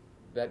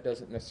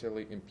doesn't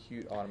necessarily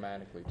impute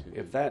automatically to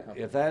if the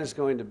company. If that is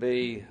going to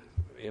be,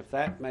 if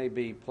that may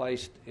be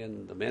placed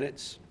in the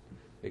minutes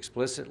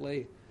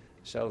explicitly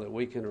so that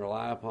we can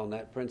rely upon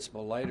that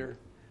principle later,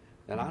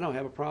 then I don't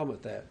have a problem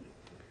with that.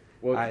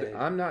 Well,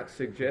 I'm not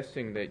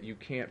suggesting that you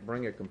can't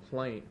bring a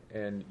complaint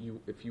and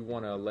if you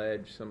want to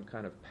allege some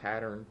kind of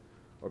pattern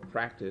or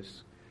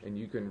practice, and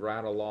you can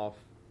rattle off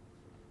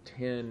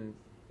 10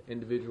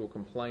 individual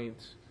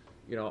complaints,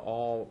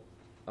 all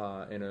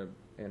in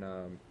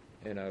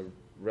a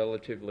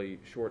relatively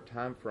short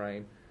time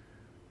frame,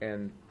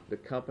 and the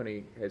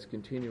company has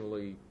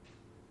continually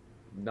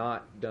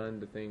not done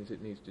the things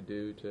it needs to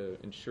do to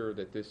ensure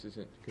that this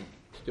isn't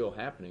still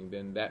happening,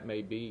 then that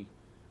may be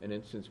an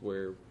instance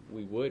where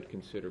we would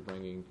consider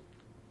bringing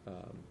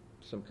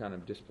some kind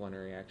of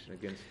disciplinary action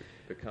against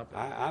the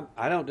company.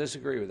 I don't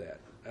disagree with that.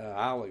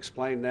 I'll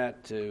explain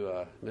that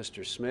to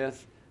Mr.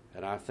 Smith,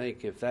 and I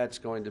think if that's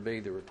going to be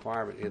the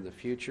requirement in the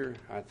future,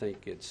 I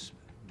think it's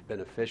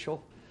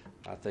beneficial.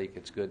 I think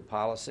it's good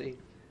policy,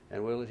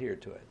 and we'll adhere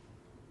to it.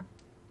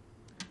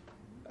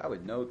 I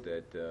would note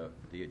that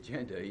the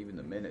agenda, even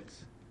the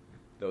minutes,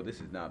 though this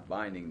is not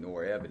binding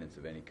nor evidence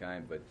of any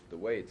kind, but the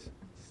way it's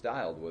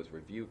styled was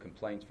review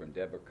complaints from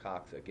Deborah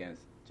Cox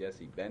against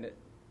Jesse Bennett,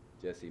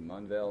 Jesse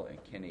Munville, and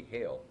Kenny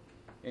Hale.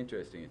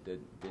 Interesting, it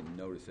didn't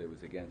notice it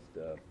was against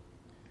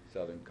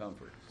Southern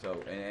Comfort.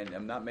 So, and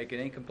I'm not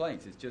making any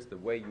complaints. It's just the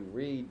way you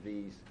read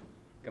these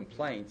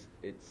complaints,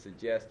 it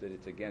suggests that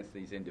it's against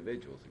these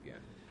individuals again,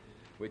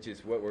 which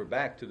is what we're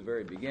back to the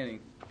very beginning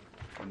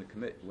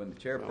when the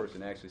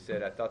chairperson actually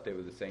said, I thought they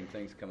were the same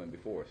things coming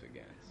before us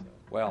again. So.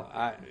 Well,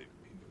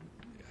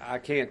 I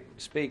can't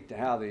speak to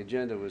how the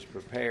agenda was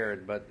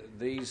prepared, but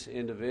these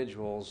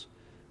individuals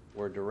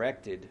were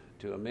directed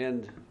to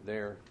amend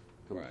their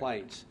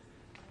complaints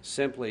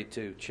simply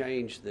to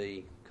change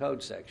the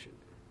code section,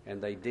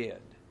 and they did.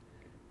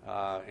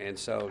 And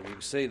so you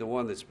can see the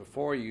one that's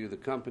before you, the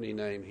company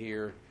name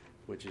here,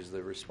 which is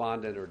the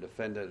respondent or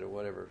defendant or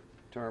whatever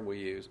term we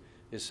use,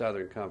 is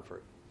Southern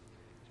Comfort.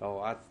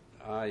 So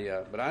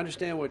but I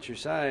understand what you're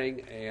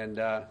saying, and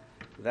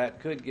that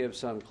could give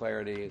some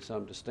clarity and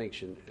some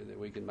distinction that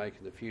we can make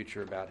in the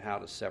future about how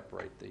to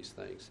separate these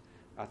things.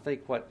 I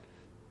think what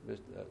Mr.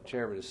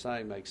 Chairman is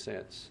saying makes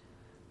sense,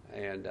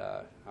 and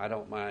I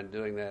don't mind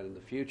doing that in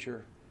the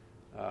future.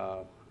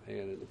 And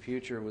in the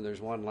future, when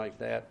there's one like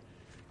that,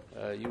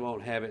 you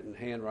won't have it in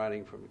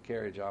handwriting from a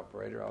carriage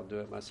operator. I'll do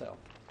it myself.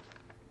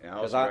 And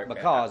Because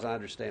I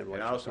understand what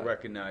and you're I also saying.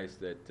 recognize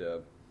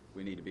that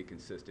we need to be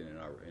consistent in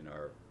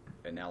our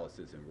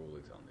analysis and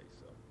rulings on these.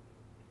 So,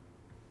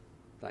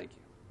 Thank you.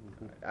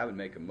 all right, I would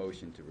make a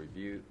motion to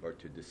review or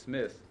to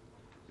dismiss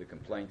the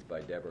complaints by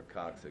Deborah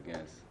Cox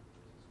against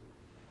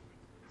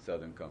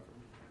Southern Comfort.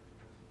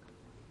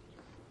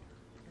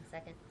 A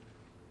second.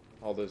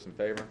 All those in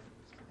favor?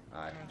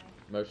 Aye.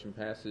 Motion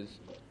passes.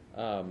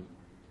 Do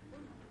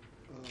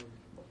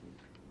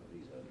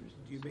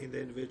you mean the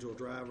individual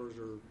drivers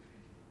or?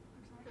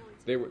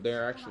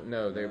 They're actually,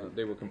 no,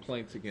 they were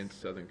complaints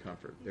against Southern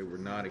Comfort. They were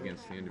not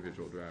against the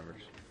individual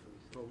drivers.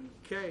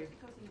 Okay.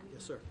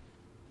 Yes, sir.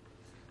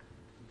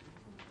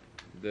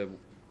 They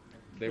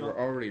were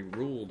already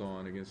ruled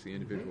on against the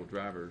individual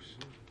drivers.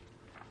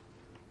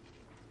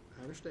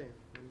 I understand.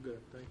 I'm good.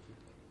 Thank you.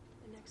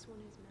 The next one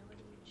is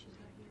Melody, and she's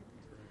not here.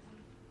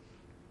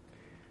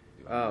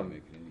 Do you want me to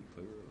make it any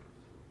clearer?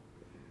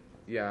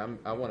 Yeah,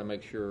 I want to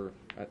make sure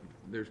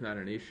there's not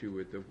an issue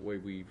with the way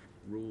we've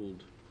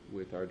ruled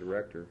with our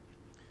director.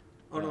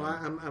 Oh, no,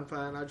 I'm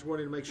fine. I just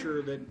wanted to make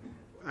sure that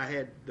I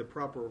had the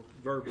proper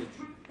verbiage.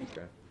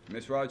 Okay.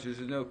 Ms. Rogers,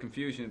 there's no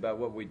confusion about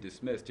what we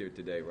dismissed here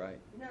today, right?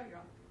 No, Your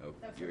Honor. Oh,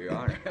 No, Your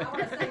Honor. I want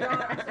to say, Your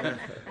Honor, I'm saying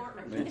the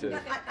courtroom. Me too.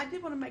 I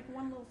did want to make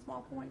one little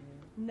small point.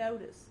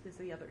 Notice is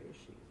the other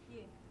issue.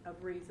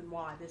 Of reason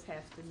why this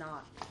has to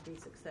not be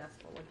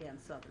successful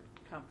against Southern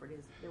Comfort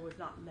is there was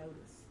not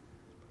notice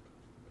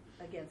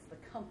against the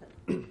company.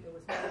 There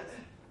was notice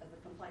of the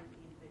complaint of the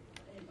individual.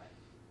 But anyway,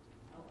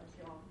 I'll let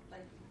you on.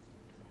 Thank you.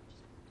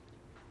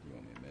 You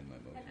want me to amend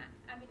my motion? And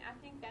I mean, I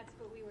think that's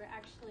what we were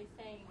actually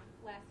saying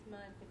last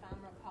month, if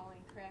I'm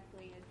recalling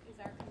correctly, is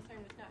our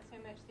concern was not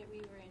so much that we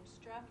were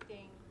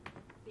instructing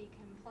the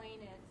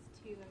complainants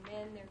to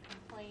amend their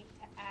complaint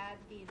to add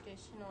the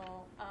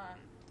additional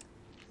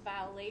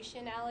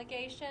violation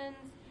allegations,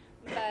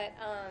 but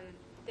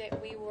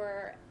that we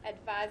were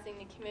advising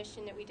the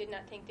commission that we did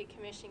not think the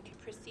commission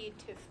could proceed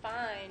to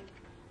find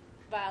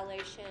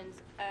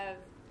violations of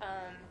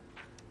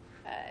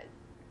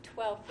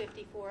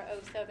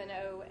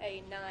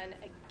 1254-070A9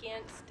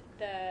 against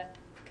the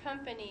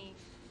company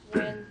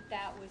when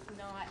that was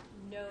not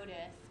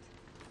noticed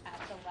at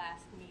the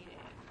last meeting.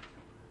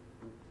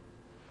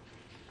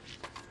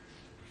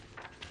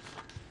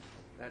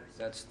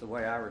 That's the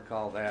way I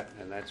recall that,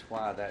 and that's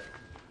why that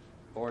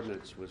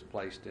ordinance was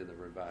placed in the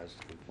revised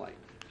complaint.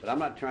 But I'm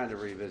not trying to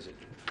revisit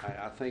it.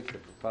 I think the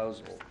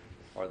proposal,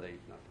 or the,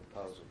 not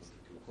proposal, but the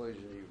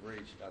conclusion you've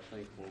reached, I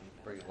think will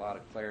bring a lot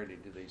of clarity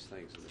to these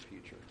things in the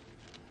future.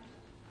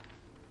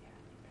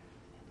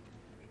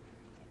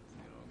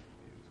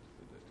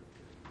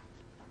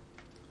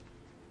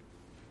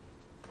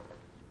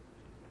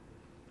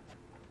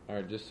 All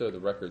right, just so the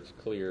record's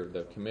clear,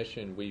 the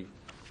commission,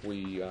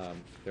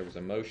 there was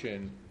a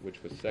motion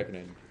which was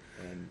seconded,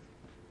 and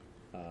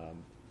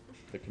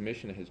the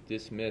commission has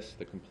dismissed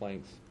the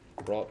complaints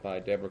brought by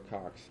Deborah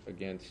Cox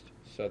against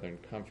Southern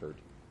Comfort.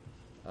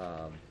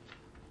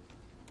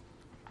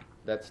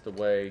 That's the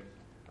way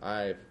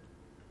I've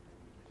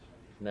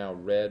now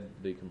read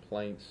the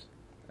complaints.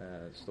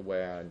 It's the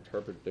way I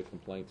interpret the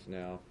complaints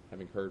now,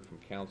 having heard from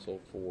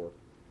counsel for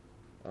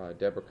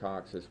Deborah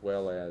Cox as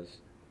well as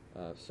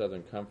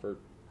Southern Comfort,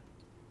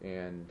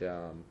 and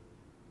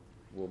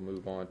we'll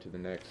move on to the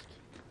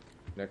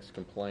next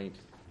complaint.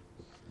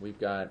 We've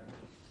got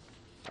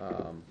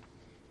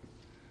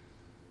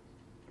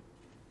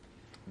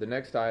the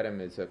next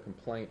item is a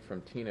complaint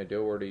from Tina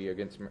Doherty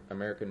against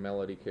American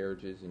Melody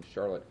Carriages and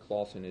Charlotte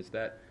Clausen. Is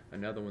that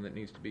another one that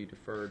needs to be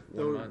deferred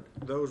one month?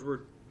 Those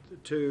were the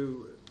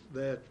two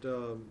that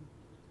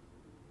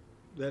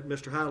that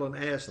Mr. Highland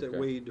asked that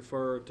we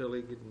defer until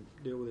he can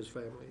deal with his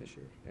family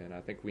issue. And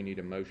I think we need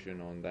a motion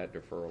on that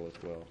deferral as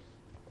well.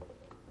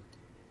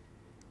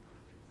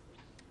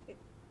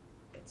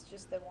 It's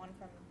just the one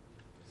from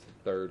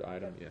Third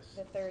item, yes.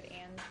 the third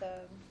and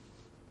the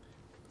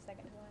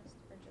second to last,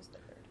 or just the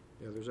third?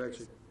 Yeah, there's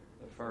actually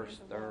The first,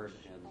 third,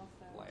 and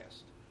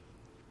last.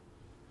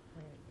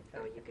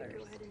 Oh, you could go ahead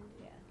and,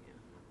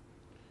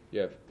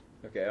 Yeah.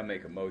 Okay, I'll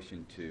make a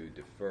motion to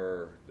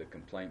defer the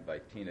complaint by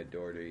Tina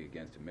Doherty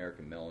against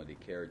American Melody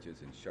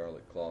Carriages and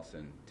Charlotte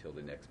Clausen till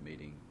the next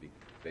meeting,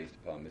 based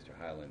upon Mr.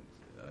 Highland's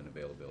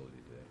unavailability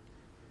today.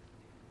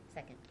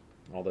 Second.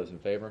 All those in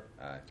favor?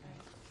 Aye.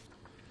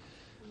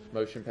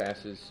 Motion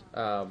passes.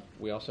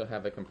 We also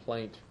have a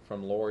complaint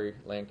from Lori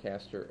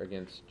Lancaster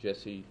against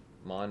Jesse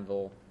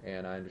Monville,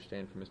 and I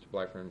understand from Mr.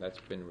 Blackburn that's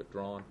been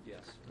withdrawn.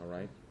 Yes. All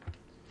right.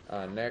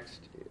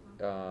 Next,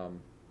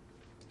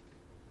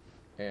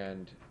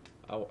 and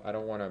I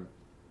don't want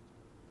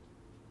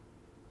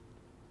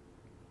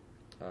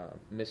to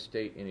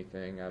misstate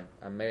anything.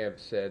 I may have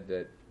said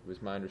that it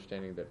was my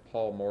understanding that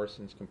Paul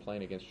Morrison's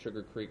complaint against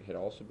Sugar Creek had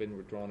also been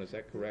withdrawn. Is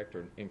that correct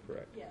or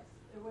incorrect? Yes,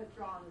 the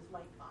withdrawn is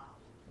late filed.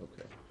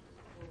 Okay.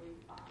 Or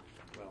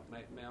refiled. Well,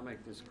 may I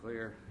make this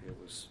clear? It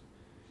was,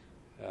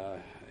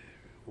 I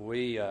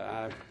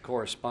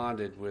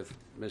corresponded with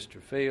Mr.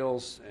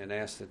 Fields and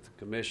asked that the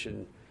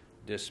commission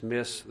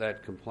dismiss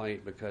that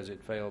complaint because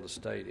it failed to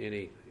state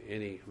any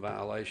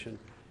violation.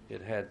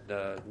 It had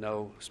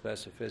no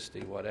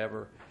specificity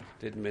whatever,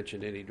 didn't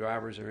mention any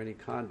drivers or any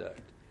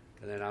conduct.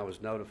 And then I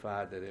was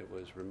notified that it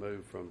was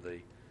removed from the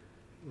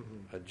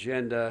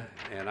agenda,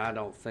 and I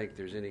don't think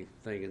there's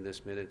anything in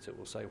this minutes that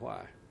will say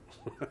why.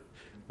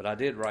 But I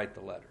did write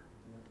the letter.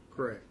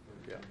 Correct.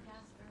 Yeah.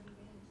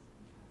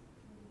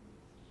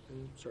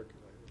 And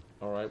circulated.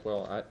 All right.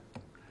 Well,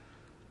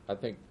 I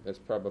think that's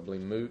probably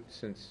moot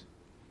since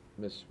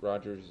Ms.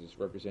 Rogers is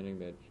representing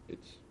that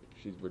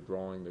she's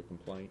withdrawing the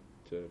complaint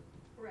to.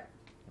 Correct.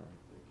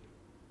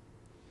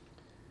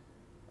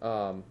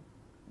 All right.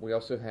 We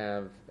also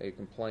have a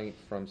complaint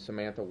from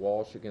Samantha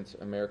Walsh against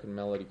American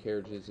Melody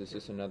Carriages. This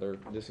is another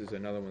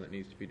one that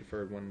needs to be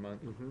deferred 1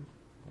 month. Mm-hmm.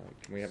 All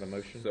right, can we have a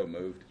motion? So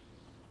moved.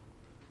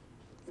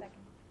 Second.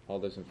 All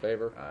those in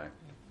favor? Aye.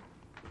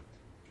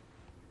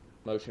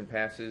 Motion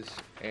passes,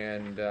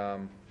 and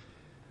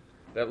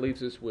that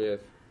leaves us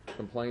with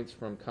complaints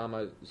from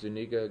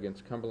Zuniga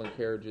against Cumberland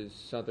Carriages,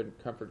 Southern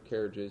Comfort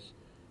Carriages,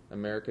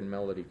 American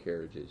Melody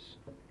Carriages.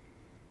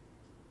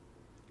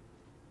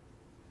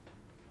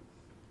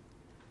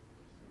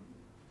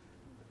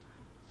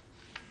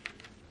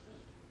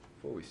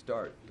 Before we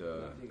start,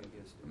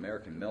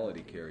 American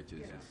Melody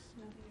Carriages is,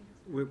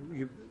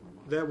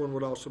 That one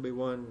would also be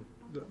one,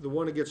 the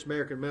one against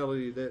American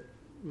Melody that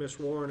Ms.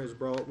 Warren has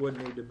brought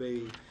would need to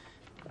be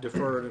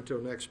deferred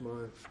until next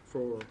month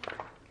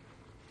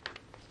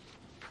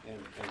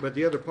but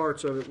the other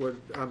parts of it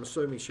I'm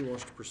assuming she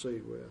wants to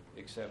proceed with.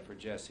 Except for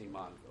Jesse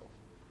Monville.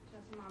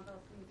 Jesse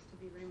Monville needs to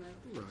be removed.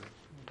 Right.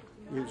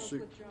 You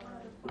see-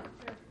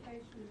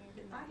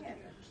 I had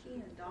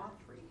Tina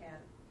Daughtry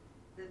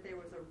that there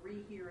was a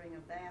rehearing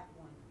of that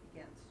one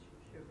against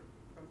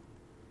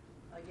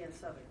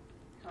Southern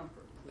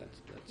Comfort.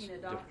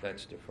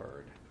 That's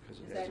deferred because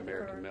Is it that has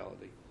American deferred?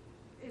 Melody.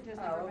 It has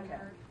never been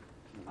heard.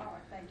 All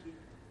right, thank you.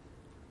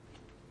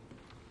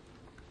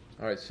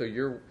 All right, so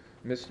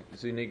Ms.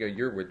 Zuniga,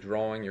 you're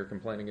withdrawing your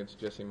complaint against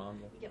Jesse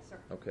Monville? Yes, sir.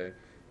 Okay,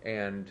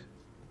 and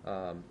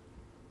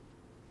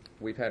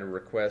we've had a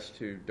request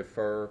to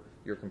defer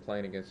your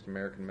complaint against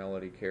American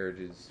Melody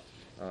Carriages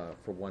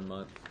for 1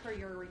 month. Per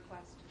your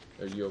request.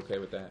 Are you okay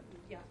with that?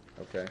 Yeah.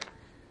 Okay.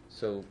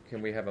 So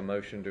can we have a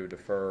motion to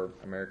defer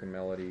American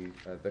Melody,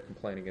 the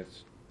complaint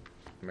against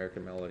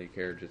American Melody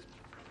Carriages?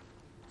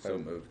 so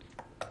moved.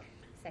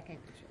 Second.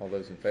 All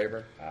those in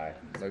favor? Aye.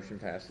 Motion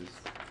passes.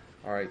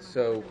 All right,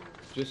 so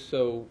just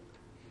so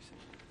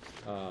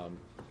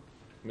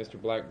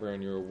Mr.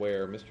 Blackburn, you're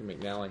aware, Mr.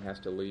 McNally has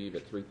to leave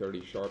at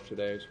 3:30 sharp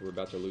today, so we're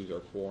about to lose our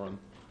quorum.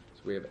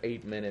 So we have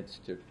 8 minutes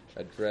to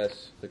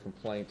address the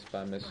complaints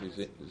by Ms.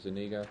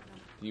 Zuniga.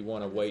 Do you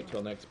want to wait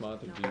till next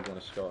month, or do you want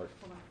to start?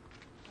 Hold on.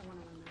 I want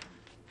to run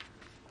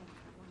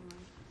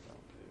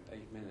that.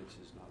 8 minutes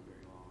is not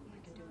very long. I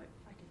can do it.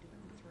 I can do it in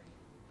 3.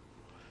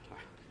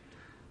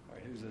 All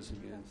right, who's this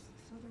again?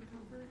 Southern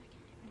Comfort.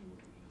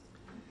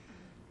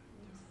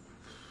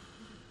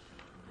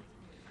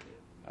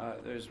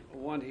 There's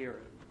one here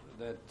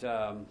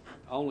that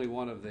only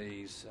one of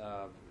these.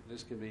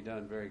 This can be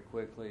done very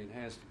quickly. It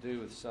has to do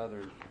with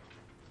Southern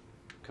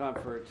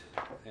Comfort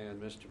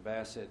and Mr.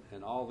 Bassett,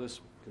 and all this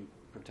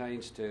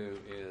pertains to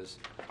is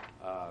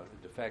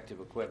defective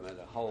equipment,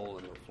 a hole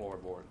in the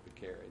floorboard of the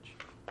carriage.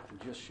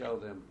 And just show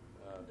them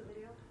The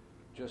video?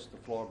 just the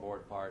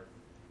floorboard part.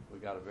 We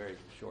got a very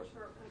short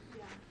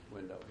Yeah.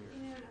 window here.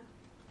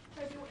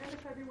 End of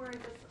February,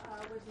 this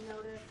was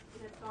noticed,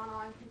 and it's gone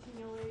on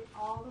continually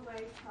all the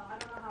way till, I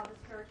don't know how this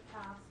carriage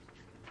passed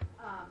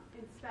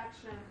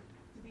inspection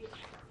to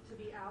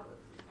be out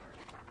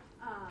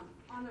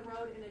on the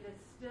road, and it is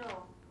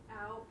still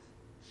out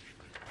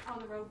on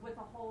the road with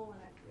a hole in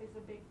it is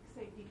a big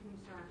safety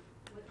concern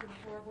within the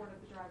floorboard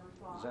of the driver's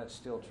Is lock. that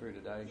still true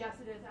today? Yes,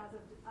 it is. As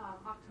of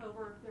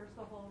October, there's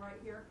the hole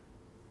right here.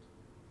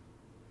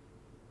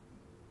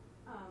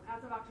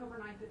 As of October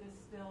 9th, it is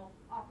still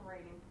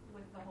operating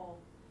with the hole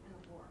in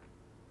the floor.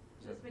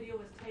 This video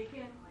was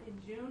taken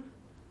in June.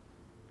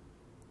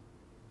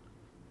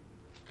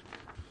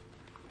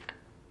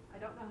 I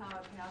don't know how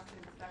it passed the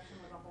inspection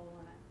with a hole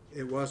in it.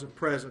 It wasn't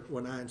present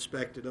when I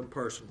inspected them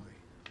personally.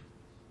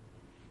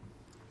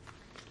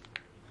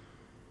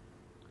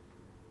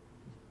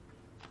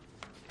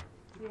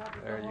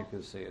 There you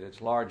can see it.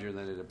 It's larger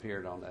than it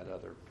appeared on that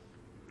other.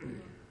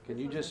 Can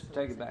you just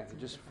take it back and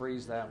just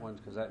freeze that one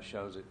because that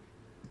shows it.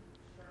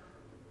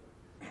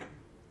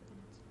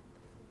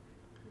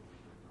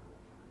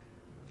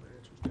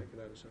 Variance was taken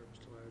out of service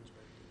till I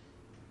inspected.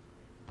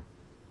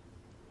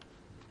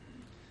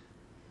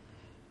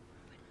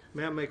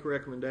 May I make a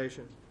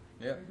recommendation?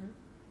 Yeah.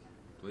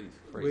 Please.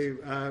 Freeze.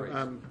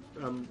 I'm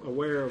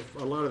aware of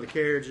a lot of the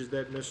carriages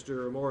that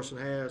Mr. Morrison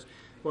has.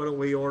 why don't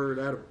we order it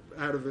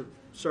out of the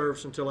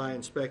service until I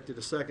inspect it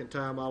a second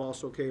time? I'll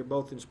also carry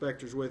both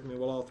inspectors with me.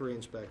 We'll all three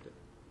inspect it.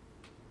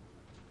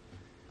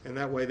 And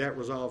that way that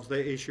resolves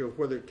the issue of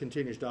whether it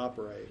continues to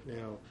operate.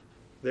 Now,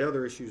 the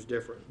other issue is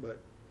different, but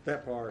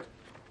that part.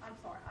 I'm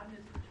sorry, I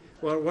missed what you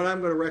said. Well, what I'm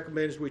going to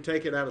recommend is we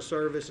take it out of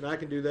service, and I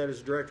can do that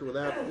as a director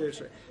without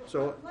this.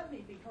 So Let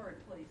me be heard,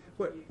 please.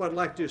 what I'd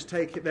like to do is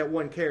take that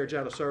one carriage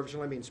out of service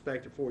and let me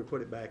inspect it before we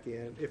put it back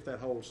in, if that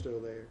hole's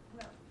still there.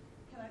 Well,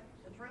 can I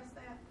address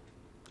that?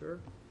 Sure.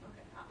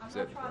 Okay, I'm Is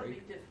not that trying to be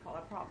right? difficult, I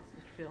promise,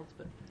 Mr. Fields,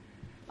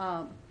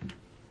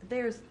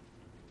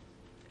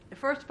 but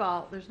first of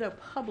all, there's no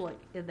public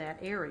in that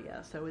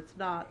area, so it's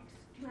not.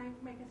 Can I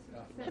make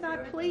a Can I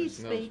please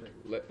No, speak?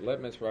 let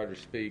Ms. Rogers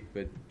speak,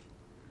 but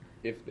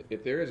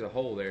if there is a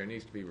hole there, it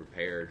needs to be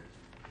repaired.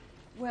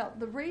 Well,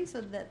 the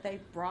reason that they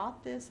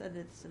brought this and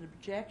it's an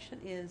objection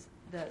is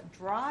the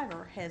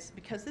driver has,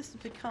 because this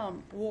has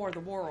become War of the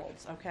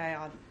Worlds, okay,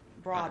 on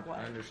Broadway.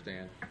 I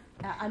understand.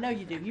 I know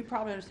you do. You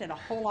probably understand a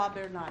whole lot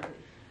better than I do.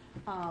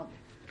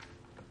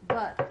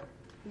 But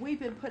he's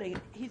been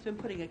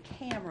putting a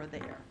camera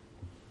there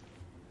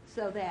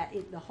so that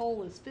the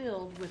hole is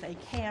filled with a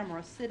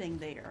camera sitting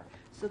there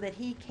so that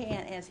he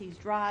can, as he's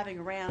driving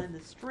around in the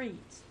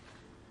streets,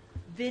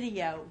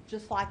 video,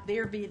 just like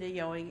they're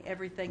videoing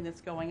everything that's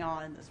going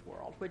on in this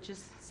world, which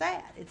is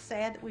sad. It's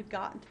sad that we've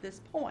gotten to this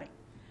point.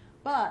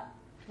 But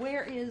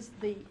where is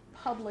the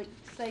public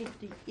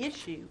safety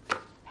issue?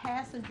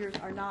 Passengers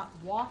are not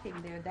walking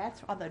there.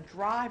 That's on the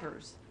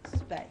driver's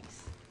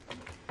space.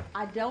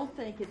 I don't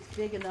think it's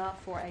big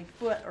enough for a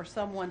foot or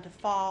someone to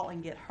fall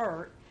and get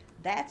hurt.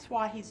 That's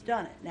why he's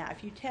done it. Now,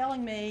 if you're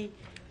telling me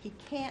he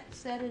can't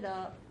set it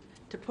up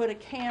to put a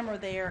camera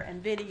there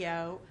and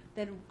video,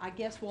 then I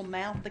guess we'll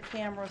mount the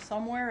camera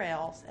somewhere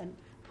else and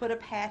put a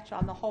patch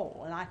on the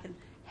hole, and I can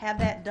have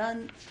that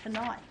done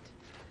tonight.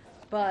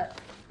 But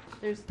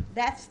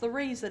that's the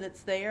reason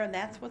it's there, and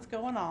that's what's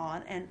going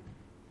on, and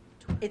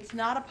it's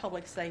not a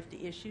public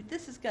safety issue.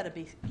 This is going to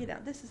be,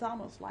 this is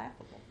almost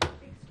laughable.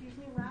 Excuse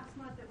me, last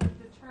month it was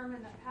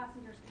determined that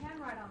passengers can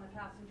ride on the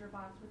passenger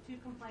box with 2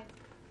 complaints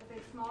with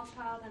a small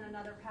child and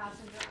another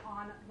passenger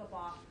on the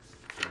box.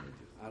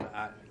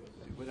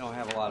 We don't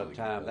have a lot of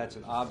time. That's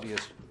an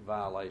obvious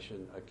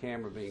violation. A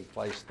camera being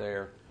placed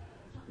there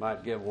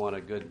might give one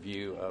a good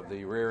view of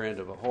the rear end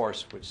of a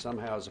horse, which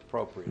somehow is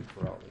appropriate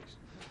for all these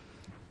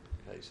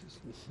cases.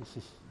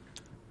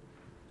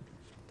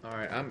 All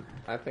right,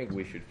 I think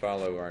we should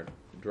follow our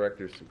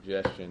director's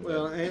suggestion.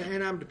 Well,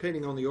 and I'm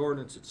depending on the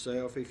ordinance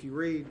itself. If you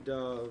read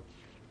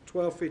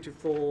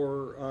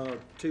 1254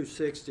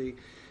 260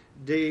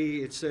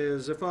 D, it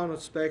says, if on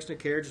inspection a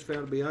carriage is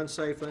found to be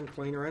unsafe,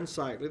 unclean, or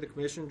unsightly, the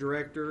commission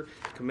director,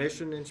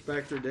 commission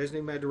inspector,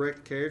 designee may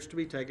direct the carriage to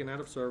be taken out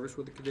of service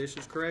with the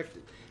conditions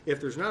corrected. If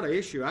there's not an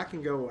issue, I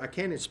can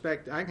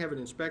have an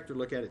inspector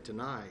look at it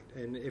tonight,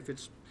 and if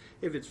it's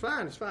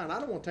fine, it's fine. I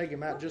don't want to take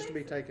him out just to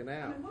be taken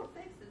out. I mean, we'll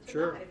fix it tonight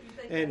Sure. if you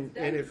think And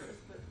that's dangerous,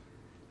 if but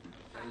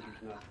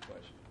Danger's not the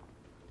question.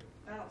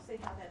 I don't see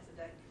how that's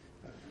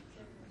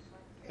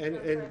a danger.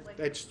 and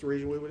that's the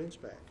reason we would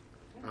inspect.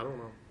 I don't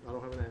know. I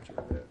don't have an answer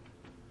to that.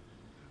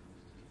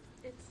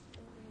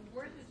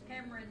 Where's this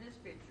camera in this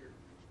picture?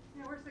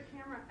 Yeah, where's the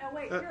camera? Oh,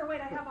 wait,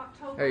 I have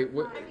October. Hey,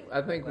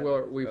 I think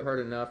we've heard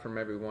enough from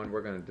everyone.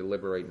 We're going to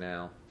deliberate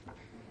now.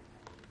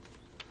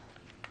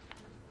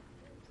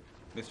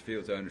 Mr.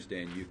 Fields, I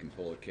understand you can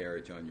pull a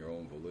carriage on your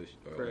own volition,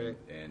 Correct.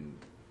 and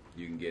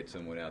you can get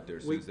someone out there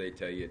as soon as they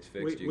tell you it's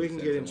fixed. We can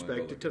send get someone to go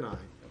inspected look at it. tonight.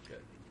 Okay.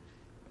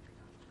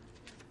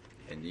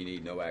 And you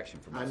need no action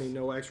from us? I need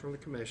no action from the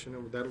commission,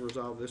 and that'll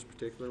resolve this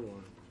particular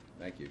one.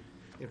 Thank you.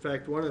 In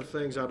fact, one of the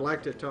things I'd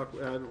like to talk,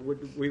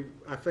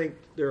 I think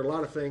there are a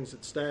lot of things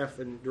that staff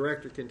and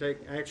director can take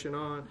action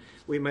on.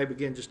 We may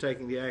begin just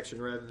taking the action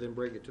rather than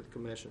bring it to the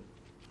commission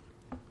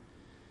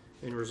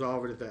and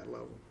resolve it at that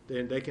level.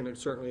 Then they can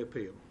certainly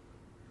appeal.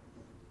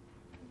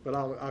 But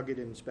I'll get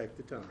it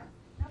inspected tonight.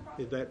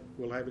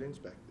 We'll have it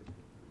inspected.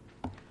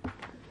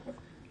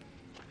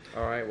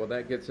 All right, well,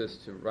 that gets us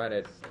to right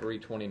at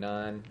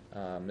 3:29.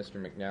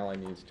 Mr. McNally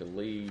needs to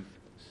leave,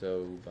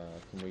 so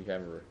can we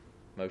have a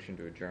motion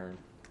to adjourn?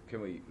 Do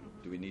we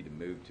need to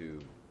move to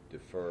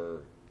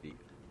defer the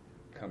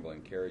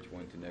Cumberland carriage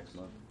one to next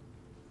month?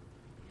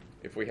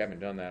 If we haven't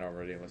done that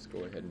already, let's go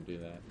ahead and do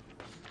that.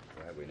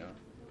 Or have we not?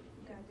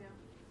 Yeah, I do.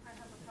 I have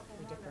a couple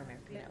more Defer that Mayor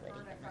get heard.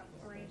 I've got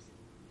 3.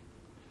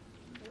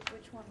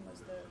 Which one was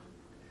the?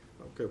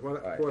 Okay,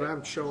 what right.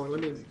 I'm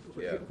showing,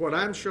 Yeah. what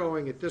I'm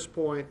showing at this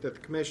point that the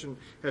commission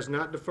has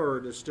not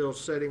deferred, is still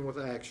setting with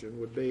action,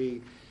 would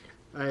be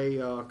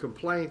a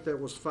complaint that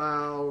was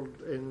filed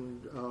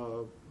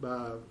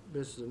by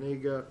Mrs.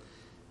 Aniga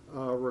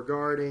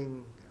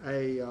regarding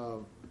a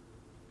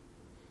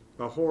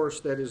horse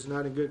that is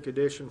not in good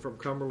condition from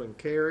Cumberland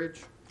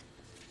Carriage.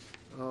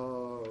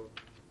 A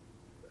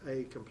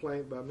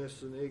complaint by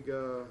Mrs.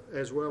 Aniga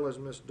as well as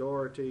Miss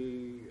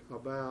Doherty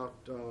about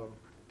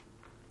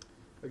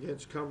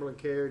against Cumberland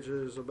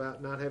Carriages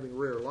about not having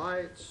rear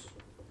lights.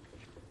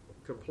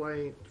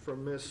 Complaint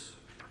from Miss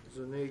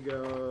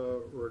Zuniga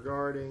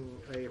regarding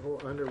a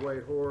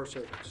underweight horse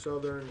at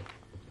Southern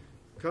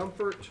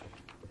Comfort.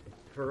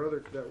 Her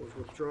other, that was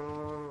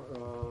withdrawn.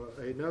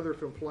 Another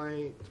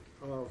complaint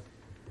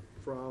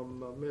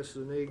from Miss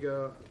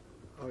Zuniga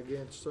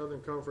against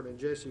Southern Comfort and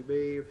Jesse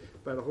B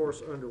about a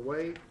horse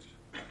underweight.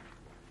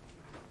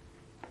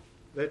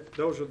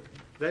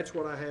 That's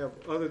what I have,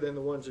 other than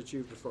the ones that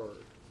you've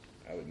deferred.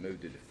 I would move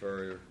to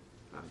defer.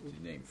 Did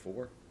you name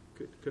 4?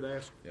 Could I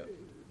ask? Yep.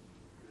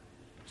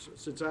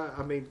 Since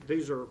I mean,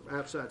 these are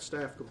outside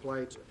staff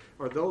complaints.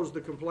 Are those the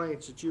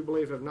complaints that you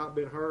believe have not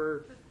been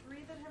heard? The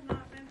 3 that have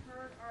not been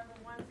heard are the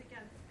ones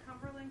against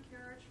Cumberland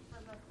Carriage for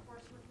the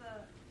horse with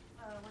the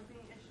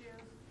limping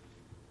issues.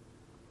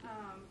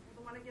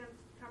 The one against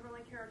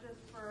Cumberland Carriages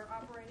for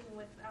operating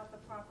without the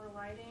proper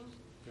lighting.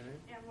 Okay.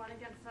 And one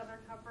against Southern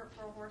Comfort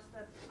for a horse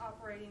that's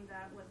operating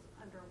that was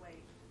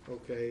underweight.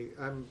 Okay,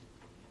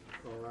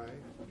 all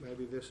right.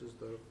 Maybe this is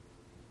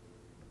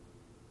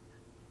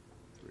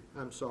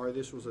I'm sorry,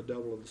 this was a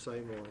double of the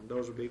same one.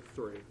 Those would be the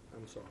 3.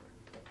 I'm sorry.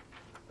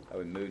 I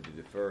would move to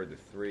defer the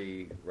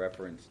 3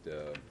 referenced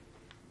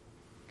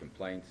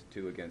complaints,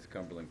 2 against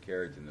Cumberland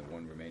Carriage and the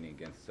 1 remaining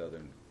against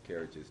Southern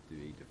Carriages to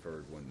be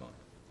deferred 1 month.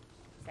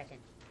 Second.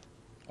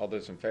 All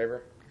those in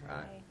favor?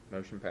 Aye.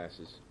 Motion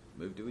passes.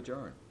 Move to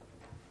adjourn.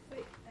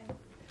 Wait,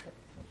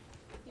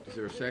 Is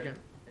there a second?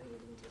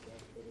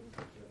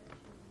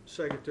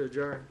 Second to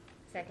adjourn.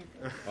 Second.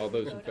 All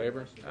those in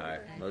favor? Aye.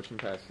 Motion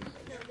passes.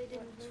 No, they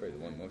didn't. It's afraid the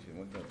one motion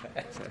wasn't going to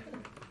pass.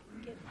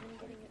 I'm getting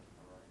it.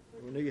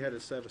 We knew you had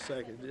to have a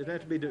second. It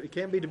have to be. It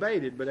can't be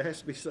debated, but it has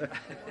to be second.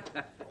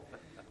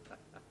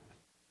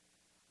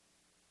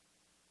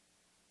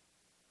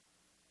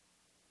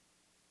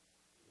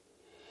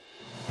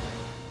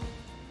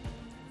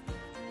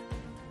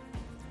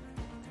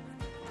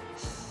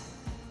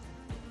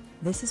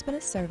 This has been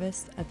a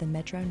service of the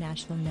Metro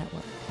Nashville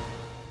Network.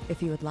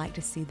 If you would like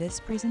to see this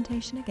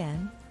presentation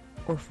again,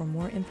 or for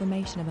more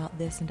information about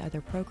this and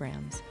other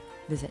programs,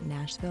 visit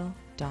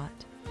nashville.gov.